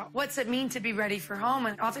thinking about what's it mean to be ready for home,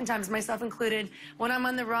 and oftentimes, myself included, when I'm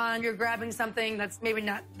on the run, you're grabbing something that's maybe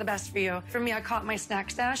not the best for you. For me, I call it my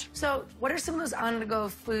snack stash. So what are some of those on-the-go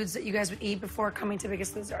foods that you guys would eat before coming to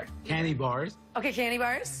Biggest Loser? Candy bars. Okay, candy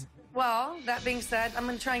bars. Well, that being said, I'm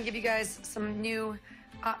gonna try and give you guys some new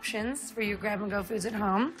options for your grab-and-go foods at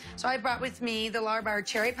home. So I brought with me the Larbar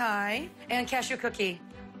cherry pie and cashew cookie.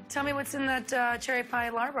 Tell me what's in that cherry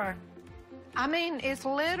pie Larbar. I mean, it's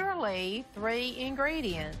literally 3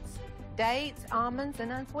 ingredients: dates, almonds,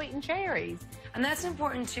 and unsweetened cherries. And that's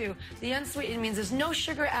important too. The unsweetened means there's no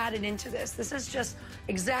sugar added into this. This is just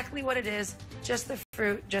exactly what it is, just the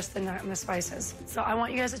fruit, just the nut and the spices. So I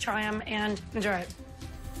want you guys to try them and enjoy it.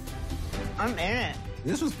 I'm in it.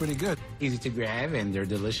 This was pretty good. Easy to grab, and they're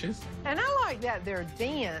delicious. And I like that they're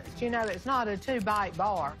dense. You know, it's not a 2-bite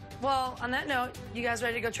bar. Well, on that note, you guys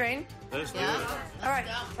ready to go train? Let's do it. All right,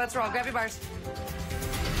 let's roll. Grab your bars.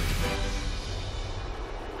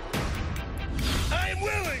 I am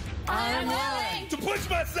willing. I am willing To push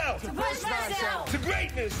myself. to push myself To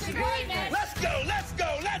greatness. to greatness. Let's go, let's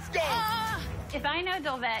go, let's go. If I know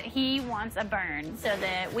Dolvet, he wants a burn so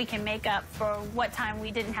that we can make up for what time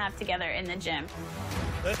we didn't have together in the gym.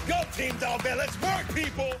 Let's go, Team Dolvet. Let's work,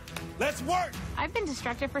 people. Let's work. I've been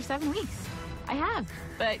distracted for 7 weeks. I have.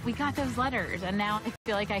 But we got those letters, and now I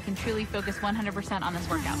feel like I can truly focus 100% on this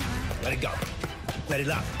workout. Let it go. Let it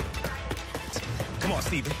out. Come on,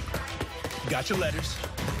 Steven. You got your letters.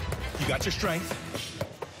 You got your strength.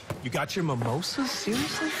 You got your mimosas?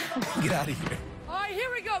 Seriously? Get out of here. All right, here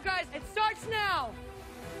we go, guys. It starts now.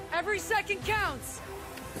 Every second counts.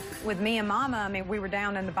 With me and Mama, I mean, we were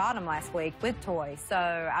down in the bottom last week with Toy, so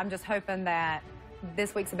I'm just hoping that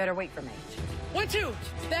this week's a better week for me. 1, 2.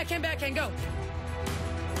 Backhand, go.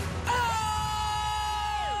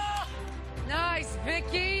 Oh! Nice,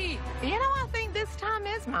 Vicky. You know, I think this time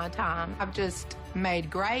is my time. I've just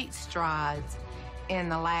made great strides in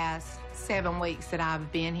the last 7 weeks that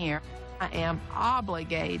I've been here. I am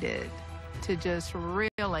obligated to just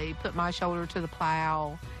really put my shoulder to the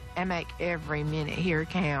plow and make every minute here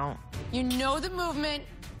count. You know the movement,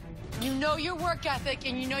 you know your work ethic,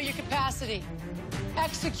 and you know your capacity.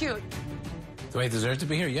 Execute. Do I deserve to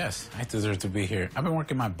be here? Yes, I deserve to be here. I've been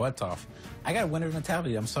working my butt off. I got a winner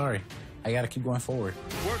mentality. I'm sorry. I got to keep going forward.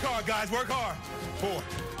 Work hard, guys. Work hard. 4,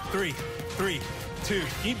 3, 2.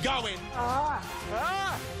 Keep going.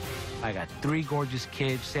 I got 3 gorgeous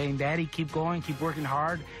kids saying, Daddy, keep going, keep working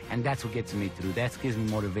hard, and that's what gets me through. That gives me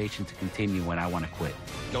motivation to continue when I want to quit.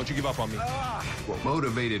 Don't you give up on me. What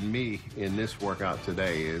motivated me in this workout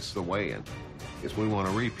today is the weigh-in. Is we want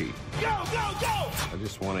to repeat. Go, go, go! I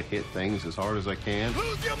just want to hit things as hard as I can.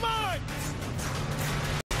 Lose your mind!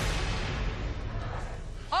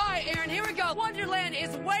 All right, Aaron, here we go. Wonderland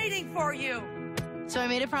is waiting for you. So I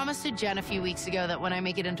made a promise to Jen a few weeks ago that when I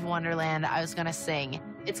make it into Wonderland, I was gonna sing.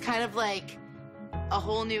 It's kind of like a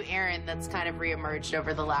whole new Aaron that's kind of reemerged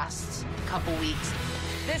over the last couple weeks.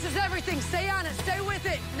 This is everything. Stay on it. Stay with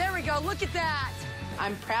it. There we go. Look at that.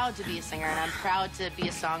 I'm proud to be a singer and I'm proud to be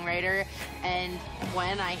a songwriter. And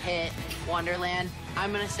when I hit Wonderland,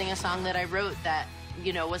 I'm gonna sing a song that I wrote that,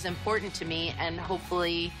 you know, was important to me and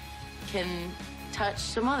hopefully can touch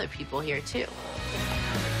some other people here too.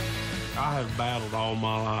 I have battled all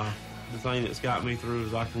my life. The thing that's got me through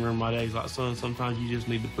is I can remember my days like, son, sometimes you just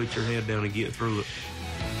need to put your head down and get through it.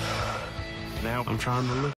 Now I'm trying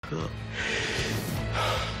to look up.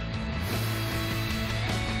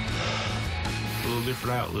 A little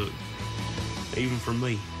different outlook, even for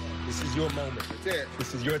me. This is your moment. That's it.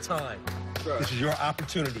 This is your time. This is your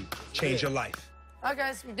opportunity. Change your life. All right,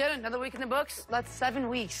 guys, we did it. Another week in the books. That's 7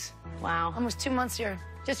 weeks. Wow. Almost 2 months here.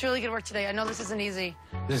 Just really good work today. I know this isn't easy.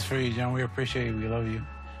 This is for you, Jen. We appreciate you. We love you.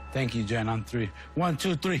 Thank you, Jen. On 3. 1,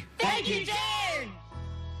 2, 3. Thank you, Jen!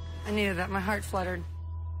 I needed that. My heart fluttered.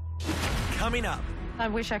 Coming up. I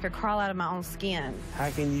wish I could crawl out of my own skin. How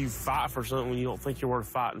can you fight for something when you don't think you're worth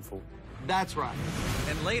fighting for? That's right.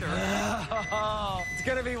 And later, it's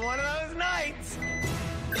gonna be one of those nights.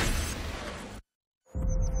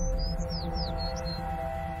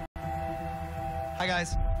 Hi,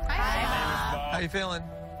 guys. Hi. How you feeling?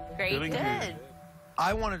 Great. Feeling good.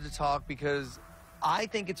 I wanted to talk because I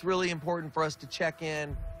think it's really important for us to check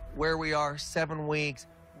in where we are 7 weeks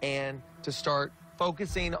and to start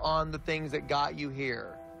focusing on the things that got you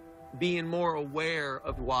here, being more aware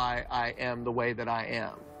of why I am the way that I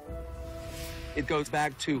am. It goes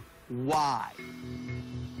back to why.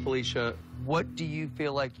 Felicia, what do you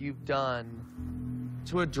feel like you've done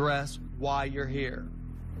to address why you're here?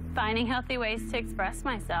 Finding healthy ways to express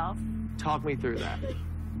myself. Talk me through that.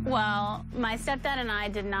 Well, my stepdad and I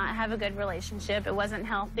did not have a good relationship. It wasn't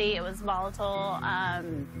healthy. It was volatile.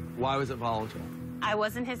 Why was it volatile? I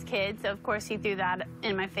wasn't his kid, so of course he threw that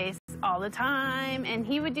in my face all the time. And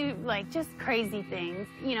he would do, like, just crazy things.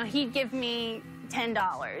 You know, he'd give me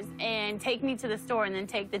 $10 and take me to the store and then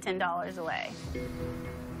take the $10 away.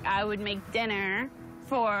 I would make dinner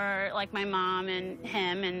for, like, my mom and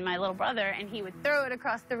him and my little brother, and he would throw it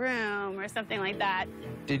across the room or something like that.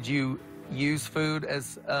 Did you use food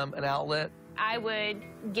as an outlet? I would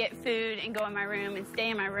get food and go in my room and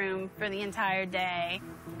stay in my room for the entire day.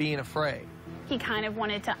 Being afraid. He kind of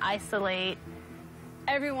wanted to isolate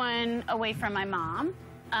everyone away from my mom.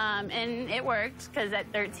 And it worked, because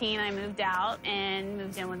at 13 I moved out and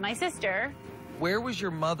moved in with my sister. Where was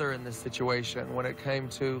your mother in this situation when it came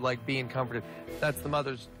to, like, being comforted? That's the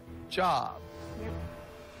mother's job.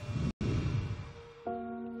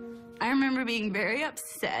 I remember being very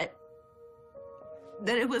upset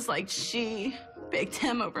that it was like she picked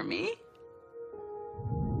him over me.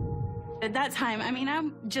 At that time, I mean,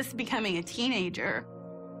 I'm just becoming a teenager.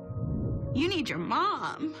 You need your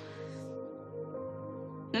mom.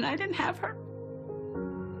 And I didn't have her.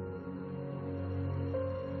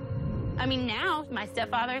 I mean, now my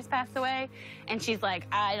stepfather has passed away, and she's like,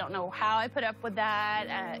 I don't know how I put up with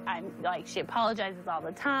that. I'm like, she apologizes all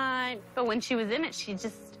the time. But when she was in it,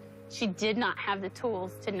 she did not have the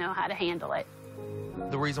tools to know how to handle it.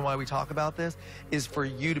 The reason why we talk about this is for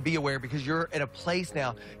you to be aware, because you're at a place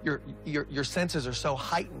now, your senses are so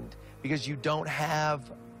heightened because you don't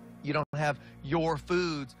have your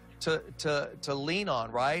foods to lean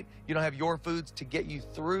on, right? You don't have your foods to get you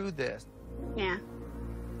through this. Yeah.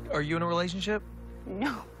 Are you in a relationship?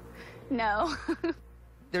 No. No.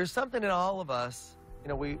 There's something in all of us, you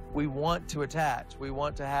know, we want to attach. We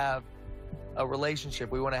want to have a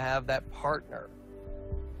relationship. We want to have that partner.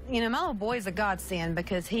 You know, my little boy's a godsend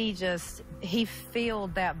because he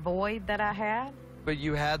filled that void that I had. But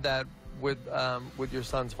you had that with your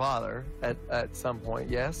son's father at some point,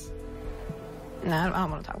 yes? No, I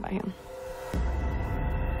don't want to talk about him.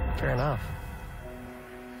 Fair enough.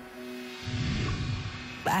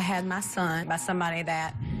 I had my son by somebody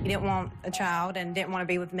that he didn't want a child and didn't want to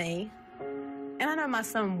be with me. And I know my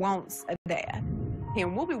son wants a dad.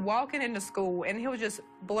 And we'll be walking into school and he'll just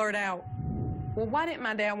blurt out, well, why didn't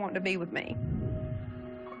my dad want to be with me?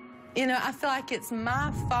 You know, I feel like it's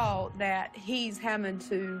my fault that he's having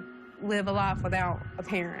to live a life without a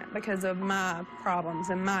parent because of my problems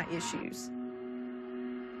and my issues.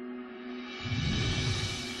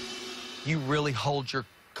 You really hold your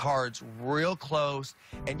cards real close,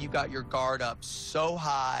 and you've got your guard up so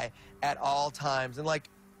high at all times. And, like,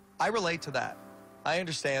 I relate to that. I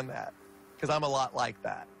understand that, because I'm a lot like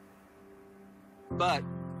that. But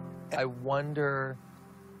I wonder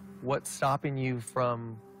what's stopping you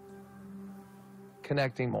from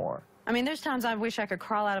connecting more. I mean, there's times I wish I could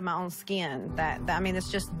crawl out of my own skin. I mean,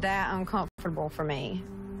 it's just that uncomfortable for me.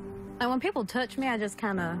 And when people touch me, I just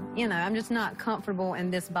kind of, you know, I'm just not comfortable in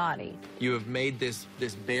this body. You have made this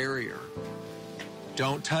barrier.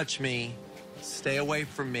 Don't touch me. Stay away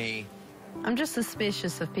from me. I'm just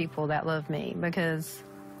suspicious of people that love me because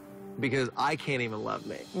I can't even love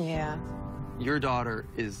me. Yeah. Your daughter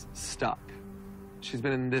is stuck. She's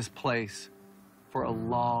been in this place for a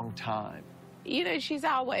long time. You know, she's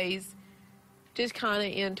always just kind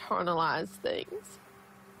of internalized things.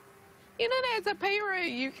 You know, as a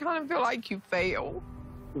parent, you kind of feel like you fail.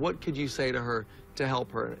 What could you say to her to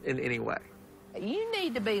help her in any way? You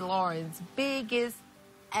need to be Lauren's biggest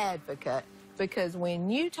advocate, because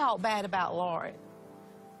when you talk bad about Lauren,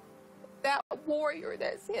 that warrior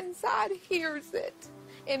that's inside hears it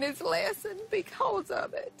and is lessened because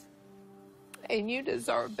of it. And you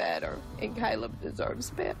deserve better, and Caleb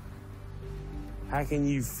deserves better. How can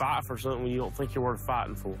you fight for something when you don't think you're worth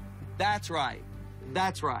fighting for? That's right.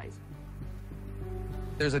 That's right.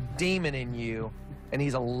 There's a demon in you, and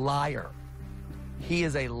he's a liar. He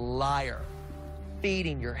is a liar,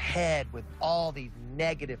 feeding your head with all these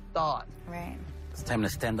negative thoughts. Right. It's time to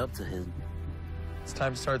stand up to him. It's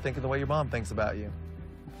time to start thinking the way your mom thinks about you.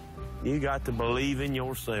 You got to believe in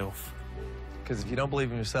yourself. Because if you don't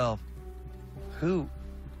believe in yourself, who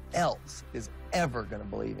else is ever going to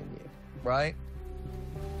believe in you, right?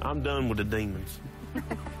 I'm done with the demons.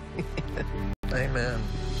 Amen.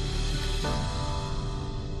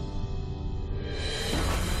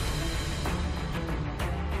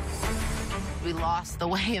 We lost the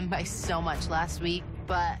weigh-in by so much last week,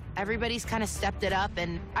 but everybody's kind of stepped it up,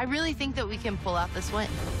 and I really think that we can pull out this win.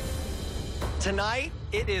 Tonight,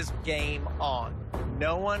 it is game on.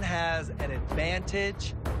 No one has an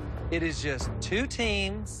advantage. It is just two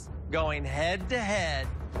teams going head-to-head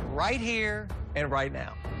right here and right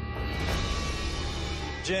now.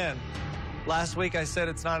 Jen, last week I said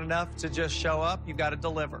it's not enough to just show up. You've got to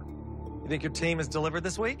deliver. You think your team has delivered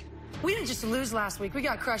this week? We didn't just lose last week. We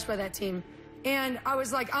got crushed by that team. And I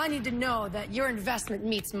was like, I need to know that your investment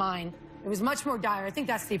meets mine. It was much more dire. I think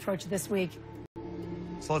that's the approach this week.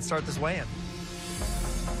 So let's start this weigh-in.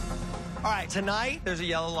 All right, tonight there's a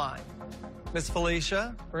yellow line. Miss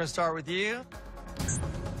Felicia, we're going to start with you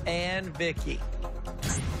and Vicky.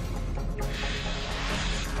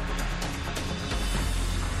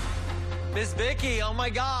 Miss Vicky, oh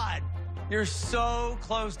my God, you're so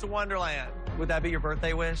close to Wonderland. Would that be your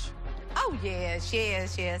birthday wish? Oh, yes,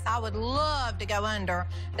 yes, yes. I would love to go under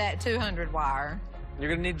that 200 wire. You're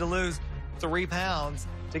going to need to lose 3 pounds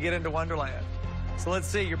to get into Wonderland. So let's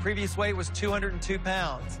see, your previous weight was 202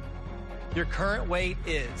 pounds. Your current weight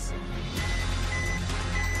is...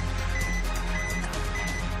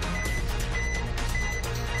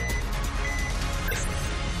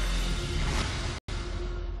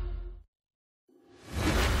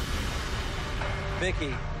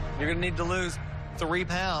 Vicky, you're going to need to lose 3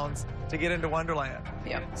 pounds to get into Wonderland.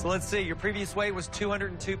 Yep. So let's see, your previous weight was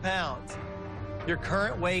 202 pounds. Your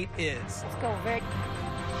current weight is... Let's go, Vic.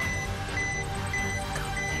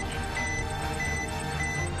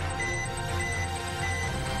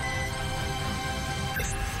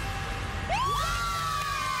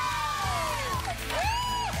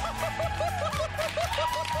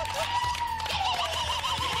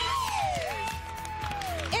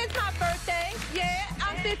 It's my birthday. Yeah,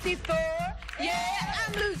 I'm 54. Yeah,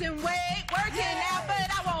 I'm losing weight, working out, but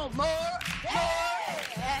I want more.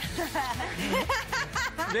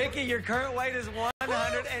 Vicky, your current weight is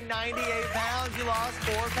 198 pounds. You lost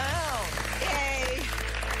 4 pounds. Yay.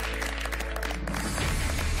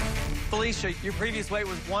 Felicia, your previous weight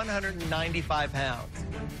was 195 pounds.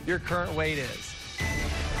 Your current weight is...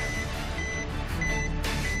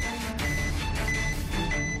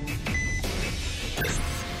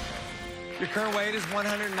 Your current weight is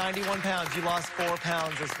 191 pounds. You lost 4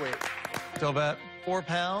 pounds this week. Delvette, 4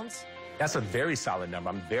 pounds? That's a very solid number.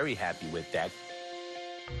 I'm very happy with that.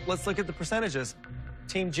 Let's look at the percentages.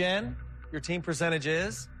 Team Jen, your team percentage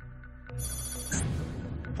is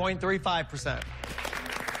 0.35%.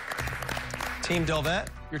 Team Delvette,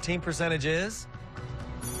 your team percentage is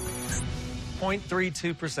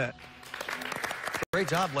 0.32%. Great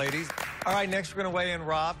job, ladies. All right, next we're going to weigh in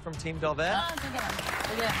Rob from Team Delvette.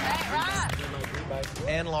 Hey, Rob.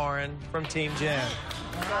 And Lauren from Team Jen.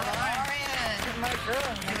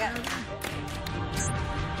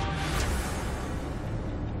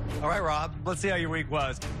 All right, Rob, let's see how your week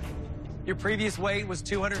was. Your previous weight was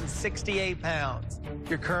 268 pounds.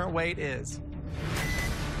 Your current weight is...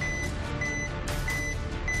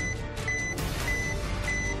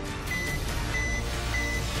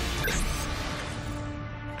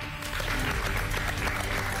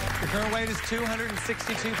 Your current weight is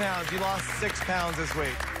 262 pounds. You lost 6 pounds this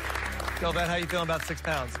week. Delvette, how you feeling about 6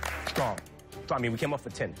 pounds? Strong. I mean, we came up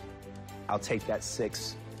for 10. I'll take that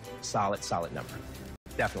 6. Solid number.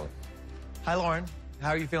 Definitely. Hi, Lauren. How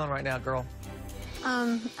are you feeling right now, girl?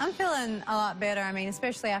 I'm feeling a lot better. I mean,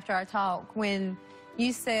 especially after our talk, when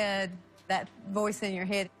you said that voice in your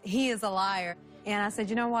head, he is a liar. And I said,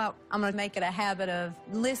 you know what? I'm going to make it a habit of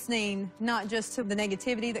listening, not just to the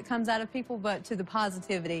negativity that comes out of people, but to the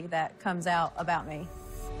positivity that comes out about me.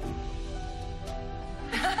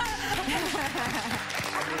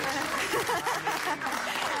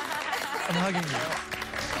 I'm hugging you.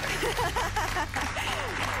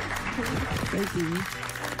 Thank you.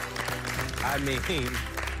 I mean,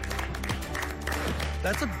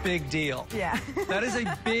 that's a big deal. Yeah. That is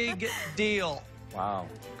a big deal. Wow.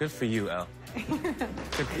 Good for you, El.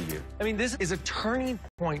 Good for you. I mean, this is a turning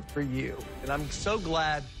point for you, and I'm so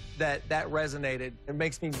glad that that resonated. It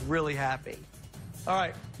makes me really happy. All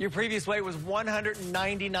right, your previous weight was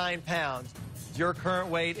 199 pounds. Your current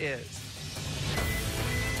weight is...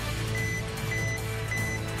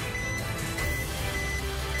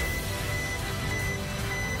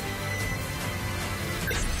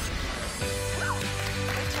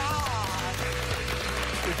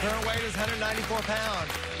 Your current weight is 194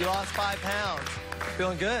 pounds. You lost 5 pounds.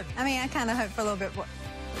 Feeling good. I mean, I kind of hope for a little bit more.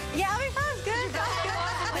 Yeah, I mean, sounds good.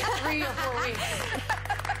 Like 3 or 4 weeks.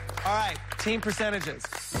 All right, team percentages.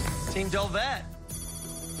 Team Delvette,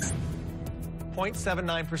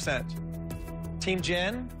 0.79%. Team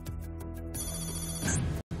Jen,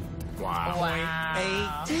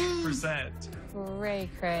 wow. 0.8%. cray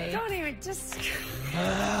cray. Don't even just...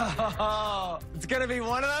 Oh, it's going to be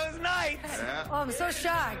one of those nights. Yeah. Oh, I'm so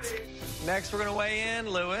shocked. Next, we're going to weigh in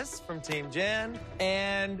Lewis from Team Jen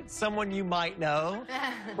and someone you might know,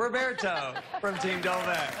 Roberto from Team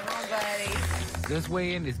Delvet. Come on, buddy. This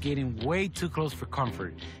weigh-in is getting way too close for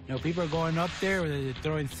comfort. You know, people are going up there, they're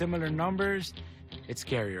throwing similar numbers. It's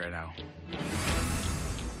scary right now.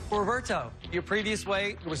 Roberto, your previous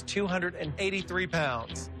weight was 283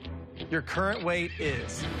 pounds. Your current weight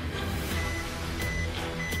is...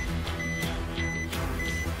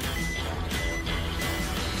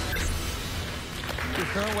 Your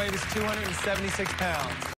current weight is 276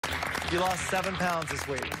 pounds. You lost 7 pounds this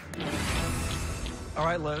week. All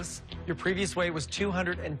right, Liz. Your previous weight was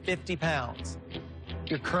 250 pounds.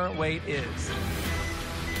 Your current weight is...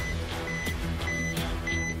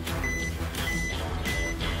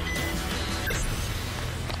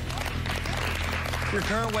 Your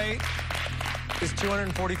current weight is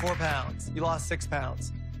 244 pounds. You lost 6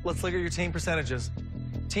 pounds. Let's look at your team percentages.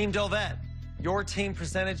 Team Delvet, your team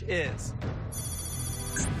percentage is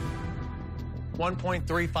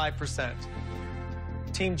 1.35%.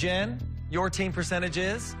 Team Jen, your team percentage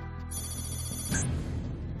is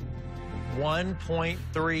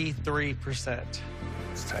 1.33%.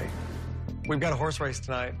 It's tight. We've got a horse race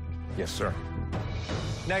tonight. Yes, sir.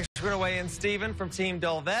 Next, we're going to weigh in Steven from Team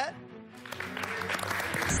Delvet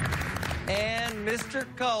and Mr.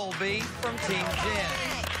 Colby from Team Jen.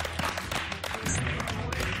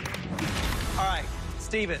 All right,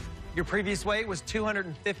 Steven, your previous weight was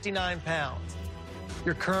 259 pounds.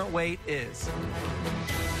 Your current weight is...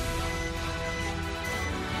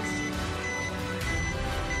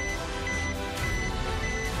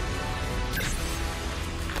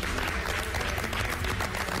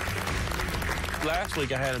 Last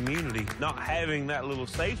week I had immunity. Not having that little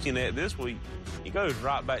safety net this week, it goes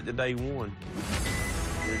right back to day one.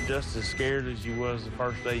 You're just as scared as you was the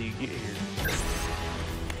first day you get here.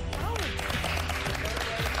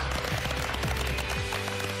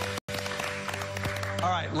 All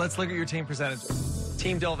right, let's look at your team percentages.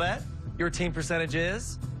 Team Delvet, your team percentage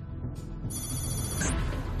is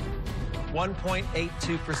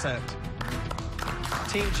 1.82%.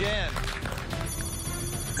 Team Jen,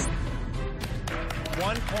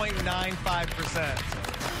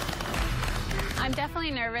 1.95%. I'm definitely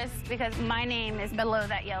nervous because my name is below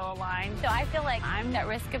that yellow line. So I feel like I'm at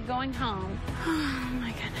risk of going home. Oh,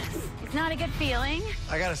 my goodness. It's not a good feeling.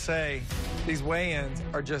 I gotta say, these weigh-ins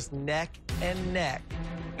are just neck and neck.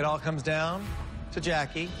 It all comes down to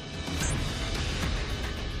Jackie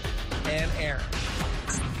and Aaron.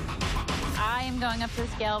 I am going up to the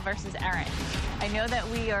scale versus Erin. I know that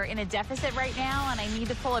we are in a deficit right now, and I need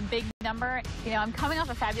to pull a big number. You know, I'm coming off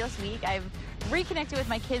a fabulous week. I've reconnected with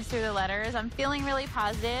my kids through the letters. I'm feeling really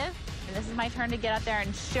positive, and this is my turn to get out there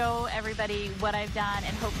and show everybody what I've done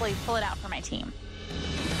and hopefully pull it out for my team.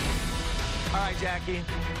 All right, Jackie,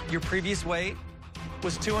 your previous weight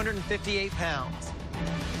was 258 pounds.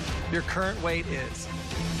 Your current weight is...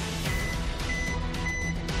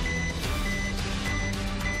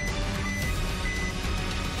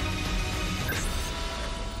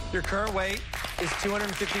 Your current weight is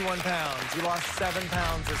 251 pounds. You lost 7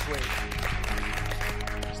 pounds this week.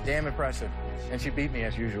 It's damn impressive. And she beat me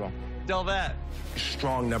as usual. Delvet.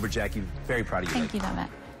 Strong number, Jackie. Very proud of you. Thank you, Delvet.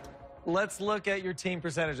 Let's look at your team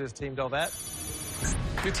percentages, Team Delvet.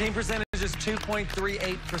 Your team percentage is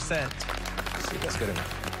 2.38%. That's good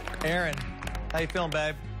enough. Aaron, how you feeling,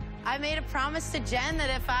 babe? I made a promise to Jen that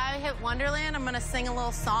if I hit Wonderland, I'm going to sing a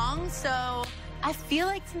little song. So I feel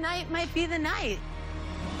like tonight might be the night.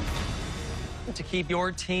 To keep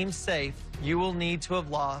your team safe, you will need to have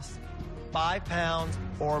lost 5 pounds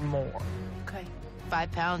or more. Okay.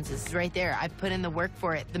 5 pounds is right there. I put in the work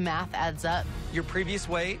for it. The math adds up. Your previous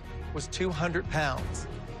weight was 200 pounds.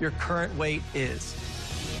 Your current weight is...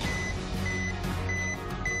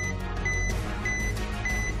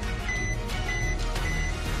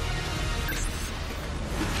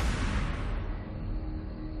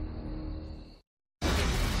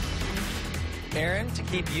 Aaron, to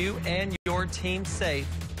keep you and your team safe,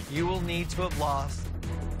 you will need to have lost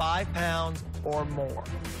 5 pounds or more.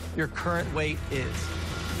 Your current weight is...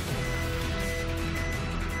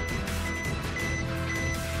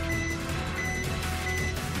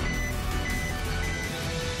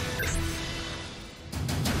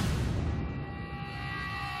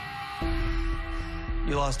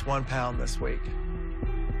 You lost 1 pound this week.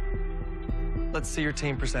 Let's see your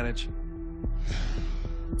team percentage.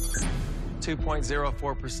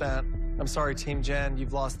 2.04%. I'm sorry, Team Jen,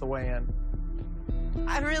 you've lost the weigh-in.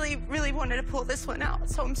 I really, really wanted to pull this one out,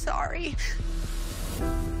 so I'm sorry.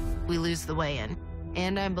 we lose the weigh-in,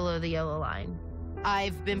 and I'm below the yellow line.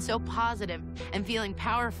 I've been so positive and feeling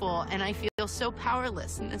powerful, and I feel so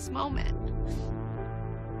powerless in this moment.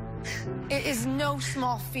 It is no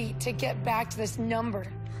small feat to get back to this number.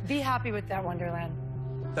 Be happy with that, Wonderland.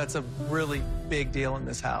 That's a really big deal in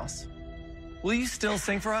this house. Will you still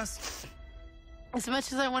sing for us? As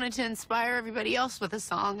much as I wanted to inspire everybody else with a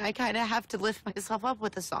song, I kind of have to lift myself up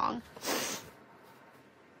with a song.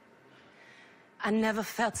 I never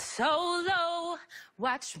felt so low.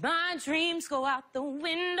 Watched my dreams go out the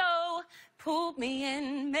window. Pulled me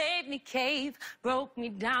in, made me cave. Broke me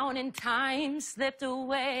down and time slipped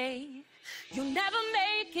away. You'll never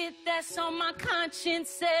make it, that's on my conscience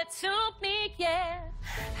said to me, yeah.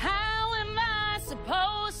 How am I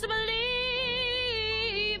supposed to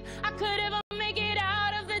believe I could ever make it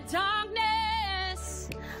out of the darkness?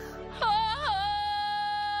 Oh,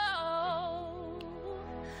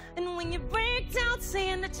 and when you break down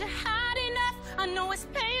saying that you had enough, I know it's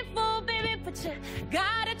painful, baby, but you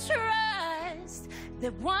gotta trust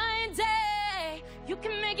that one day you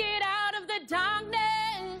can make it out of the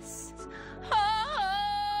darkness.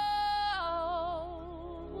 Oh,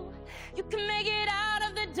 you can make it out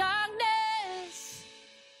of the darkness.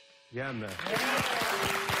 Yeah, man.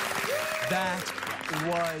 That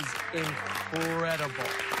was incredible.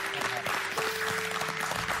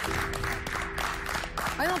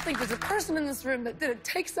 I don't think there's a person in this room that didn't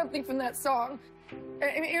take something from that song.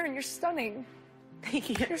 I mean, Erin, you're stunning. Thank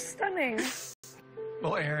you. You're stunning.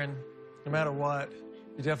 Well, Erin, no matter what,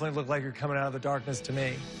 you definitely look like you're coming out of the darkness to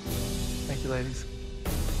me. Thank you, ladies.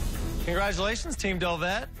 Congratulations, Team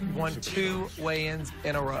Delvette. You won 2 weigh-ins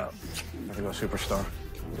in a row. There we go, superstar.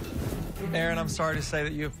 Erin, I'm sorry to say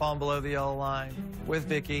that you have fallen below the yellow line with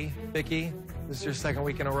Vicky. Vicky, this is your 2nd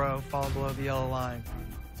week in a row falling below the yellow line.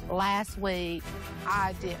 Last week,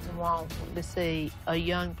 I didn't want to see a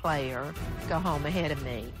young player go home ahead of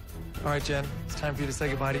me. All right, Jen, it's time for you to say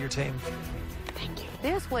goodbye to your team. Thank you.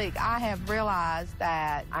 This week, I have realized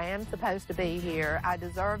that I am supposed to be here. I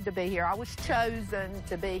deserve to be here. I was chosen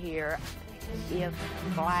to be here. If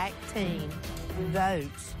the black team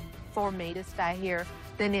votes for me to stay here,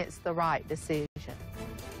 then it's the right decision.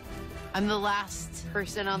 I'm the last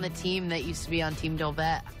person on the team that used to be on Team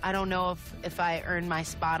Delvette. I don't know if I earned my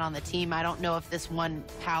spot on the team. I don't know if this 1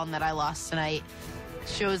 pound that I lost tonight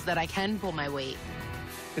shows that I can pull my weight.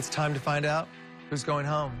 It's time to find out who's going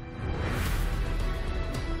home.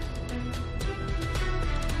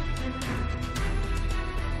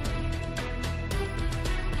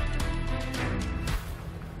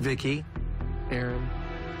 Vicky, Erin,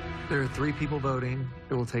 there are 3 people voting.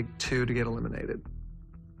 It will take 2 to get eliminated.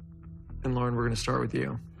 And Lauren, we're going to start with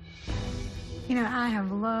you. You know, I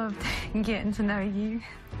have loved getting to know you,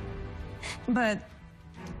 but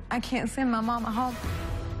I can't send my mama home.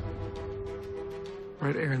 All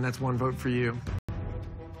right, Erin, that's 1 vote for you.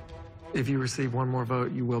 If you receive 1 more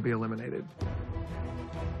vote, you will be eliminated.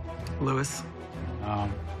 Lewis?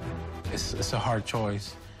 It's a hard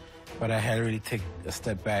choice, but I had to really take a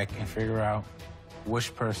step back and figure out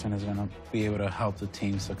which person is going to be able to help the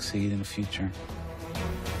team succeed in the future.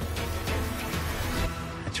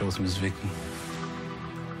 I chose Miss Vicky.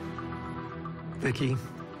 Vicky,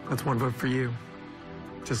 that's 1 vote for you.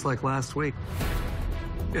 Just like last week.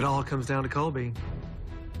 It all comes down to Colby.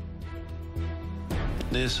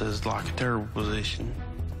 This is like a terrible position.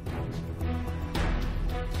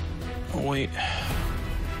 Oh, wait.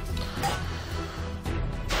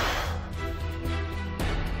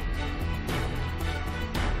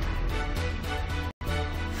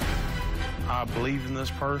 I believe in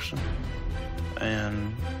this person,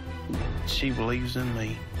 and she believes in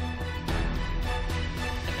me.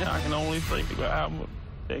 And I can only think about how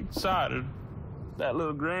excited that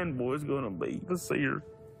little grandboy's gonna be to see her.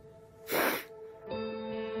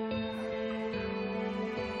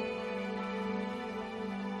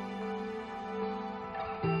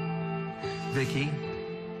 Vicky,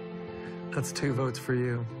 that's 2 votes for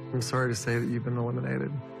you. I'm sorry to say that you've been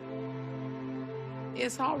eliminated.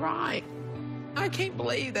 It's all right. I can't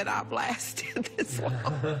believe that I've lasted this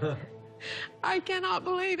long. I cannot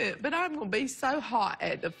believe it, but I'm going to be so hot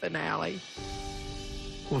at the finale.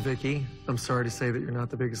 Well, Vicky, I'm sorry to say that you're not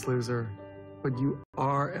the biggest loser, but you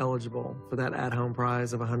are eligible for that at-home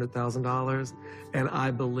prize of $100,000, and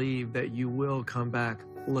I believe that you will come back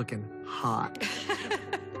looking hot.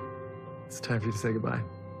 It's time for you to say goodbye.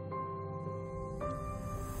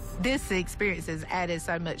 This experience has added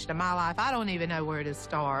so much to my life, I don't even know where to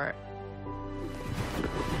start.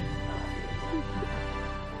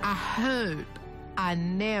 I hope I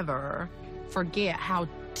never forget how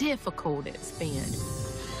difficult it's been.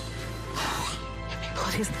 Let me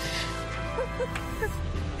What is...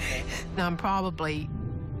 I'm probably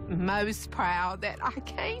most proud that I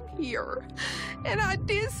came here and I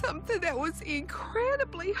did something that was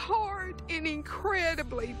incredibly hard and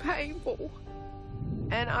incredibly painful.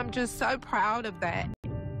 And I'm just so proud of that.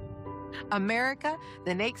 America,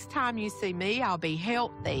 the next time you see me, I'll be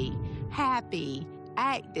healthy, happy,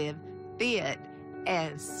 active, fit,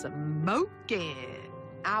 and smoking.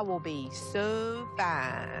 I will be so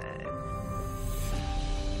fine.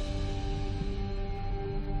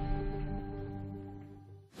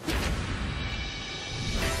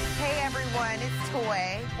 Hey everyone, it's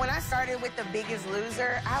Toy. When I started with The Biggest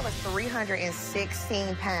Loser, I was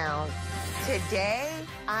 316 pounds. Today,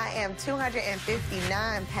 I am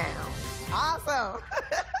 259 pounds. Awesome.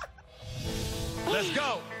 Let's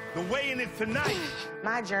go. The weigh-in is tonight.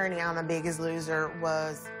 My journey on The Biggest Loser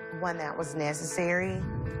was one that was necessary.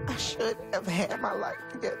 I should have had my life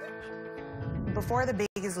together. Before The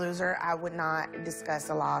Biggest Loser, I would not discuss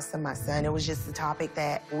the loss of my son. It was just a topic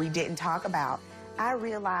that we didn't talk about. I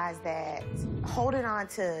realized that holding on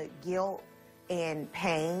to guilt and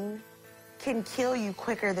pain can kill you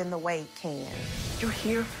quicker than the weight can. You're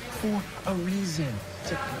here for a reason.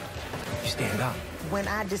 You stand up. When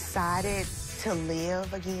I decided to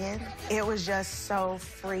live again, it was just so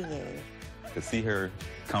freeing. To see her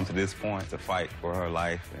come to this point to fight for her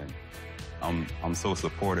life, and I'm so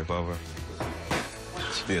supportive of her.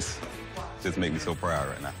 This just makes me so proud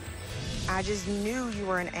right now. I just knew you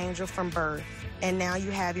were an angel from birth, and now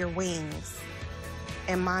you have your wings.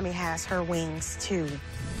 And Mommy has her wings, too.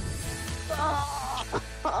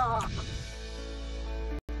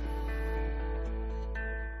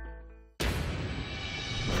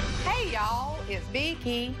 Hey, y'all, it's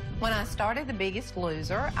Vicky. When I started The Biggest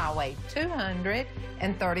Loser, I weighed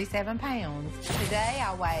 237 pounds. Today,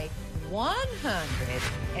 I weigh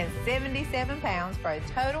 177 pounds for a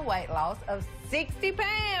total weight loss of 60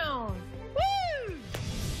 pounds. Woo!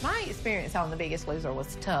 My experience on The Biggest Loser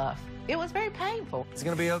was tough. It was very painful. It's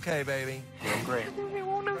gonna be okay, baby. You're great. I don't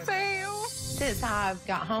want to fail. Since I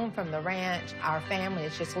got home from the ranch, our family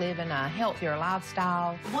is just living a healthier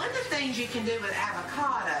lifestyle. One of the things you can do with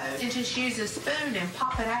avocado is just use a spoon and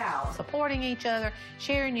pop it out. Supporting each other,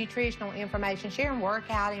 sharing nutritional information, sharing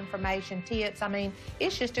workout information, tips. I mean,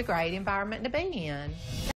 it's just a great environment to be in.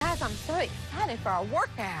 Guys, I'm so excited for our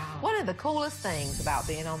workout. One of the coolest things about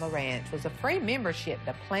being on the ranch was a free membership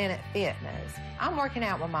to Planet Fitness. I'm working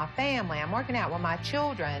out with my family. I'm working out with my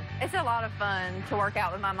children. It's a lot of fun to work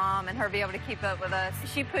out with my mom and her be able to keep up with us.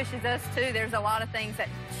 She pushes us, too. There's a lot of things that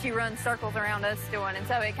she runs circles around us doing, and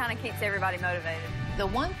so it kind of keeps everybody motivated. The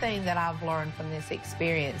one thing that I've learned from this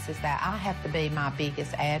experience is that I have to be my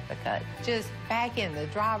biggest advocate. Just back in the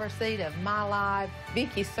driver's seat of my life,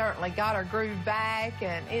 Vicky certainly got her groove back,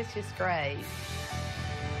 and it's just great.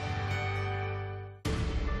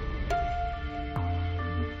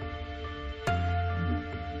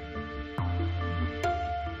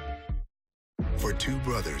 For two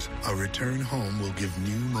brothers, a return home will give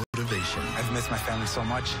new motivation. I've missed my family so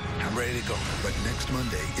much. I'm ready to go. But next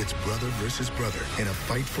Monday, it's brother versus brother in a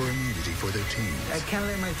fight for immunity for their teams. I can't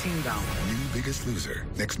let my team down. New Biggest Loser,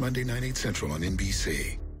 next Monday, 9, 8 Central on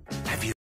NBC.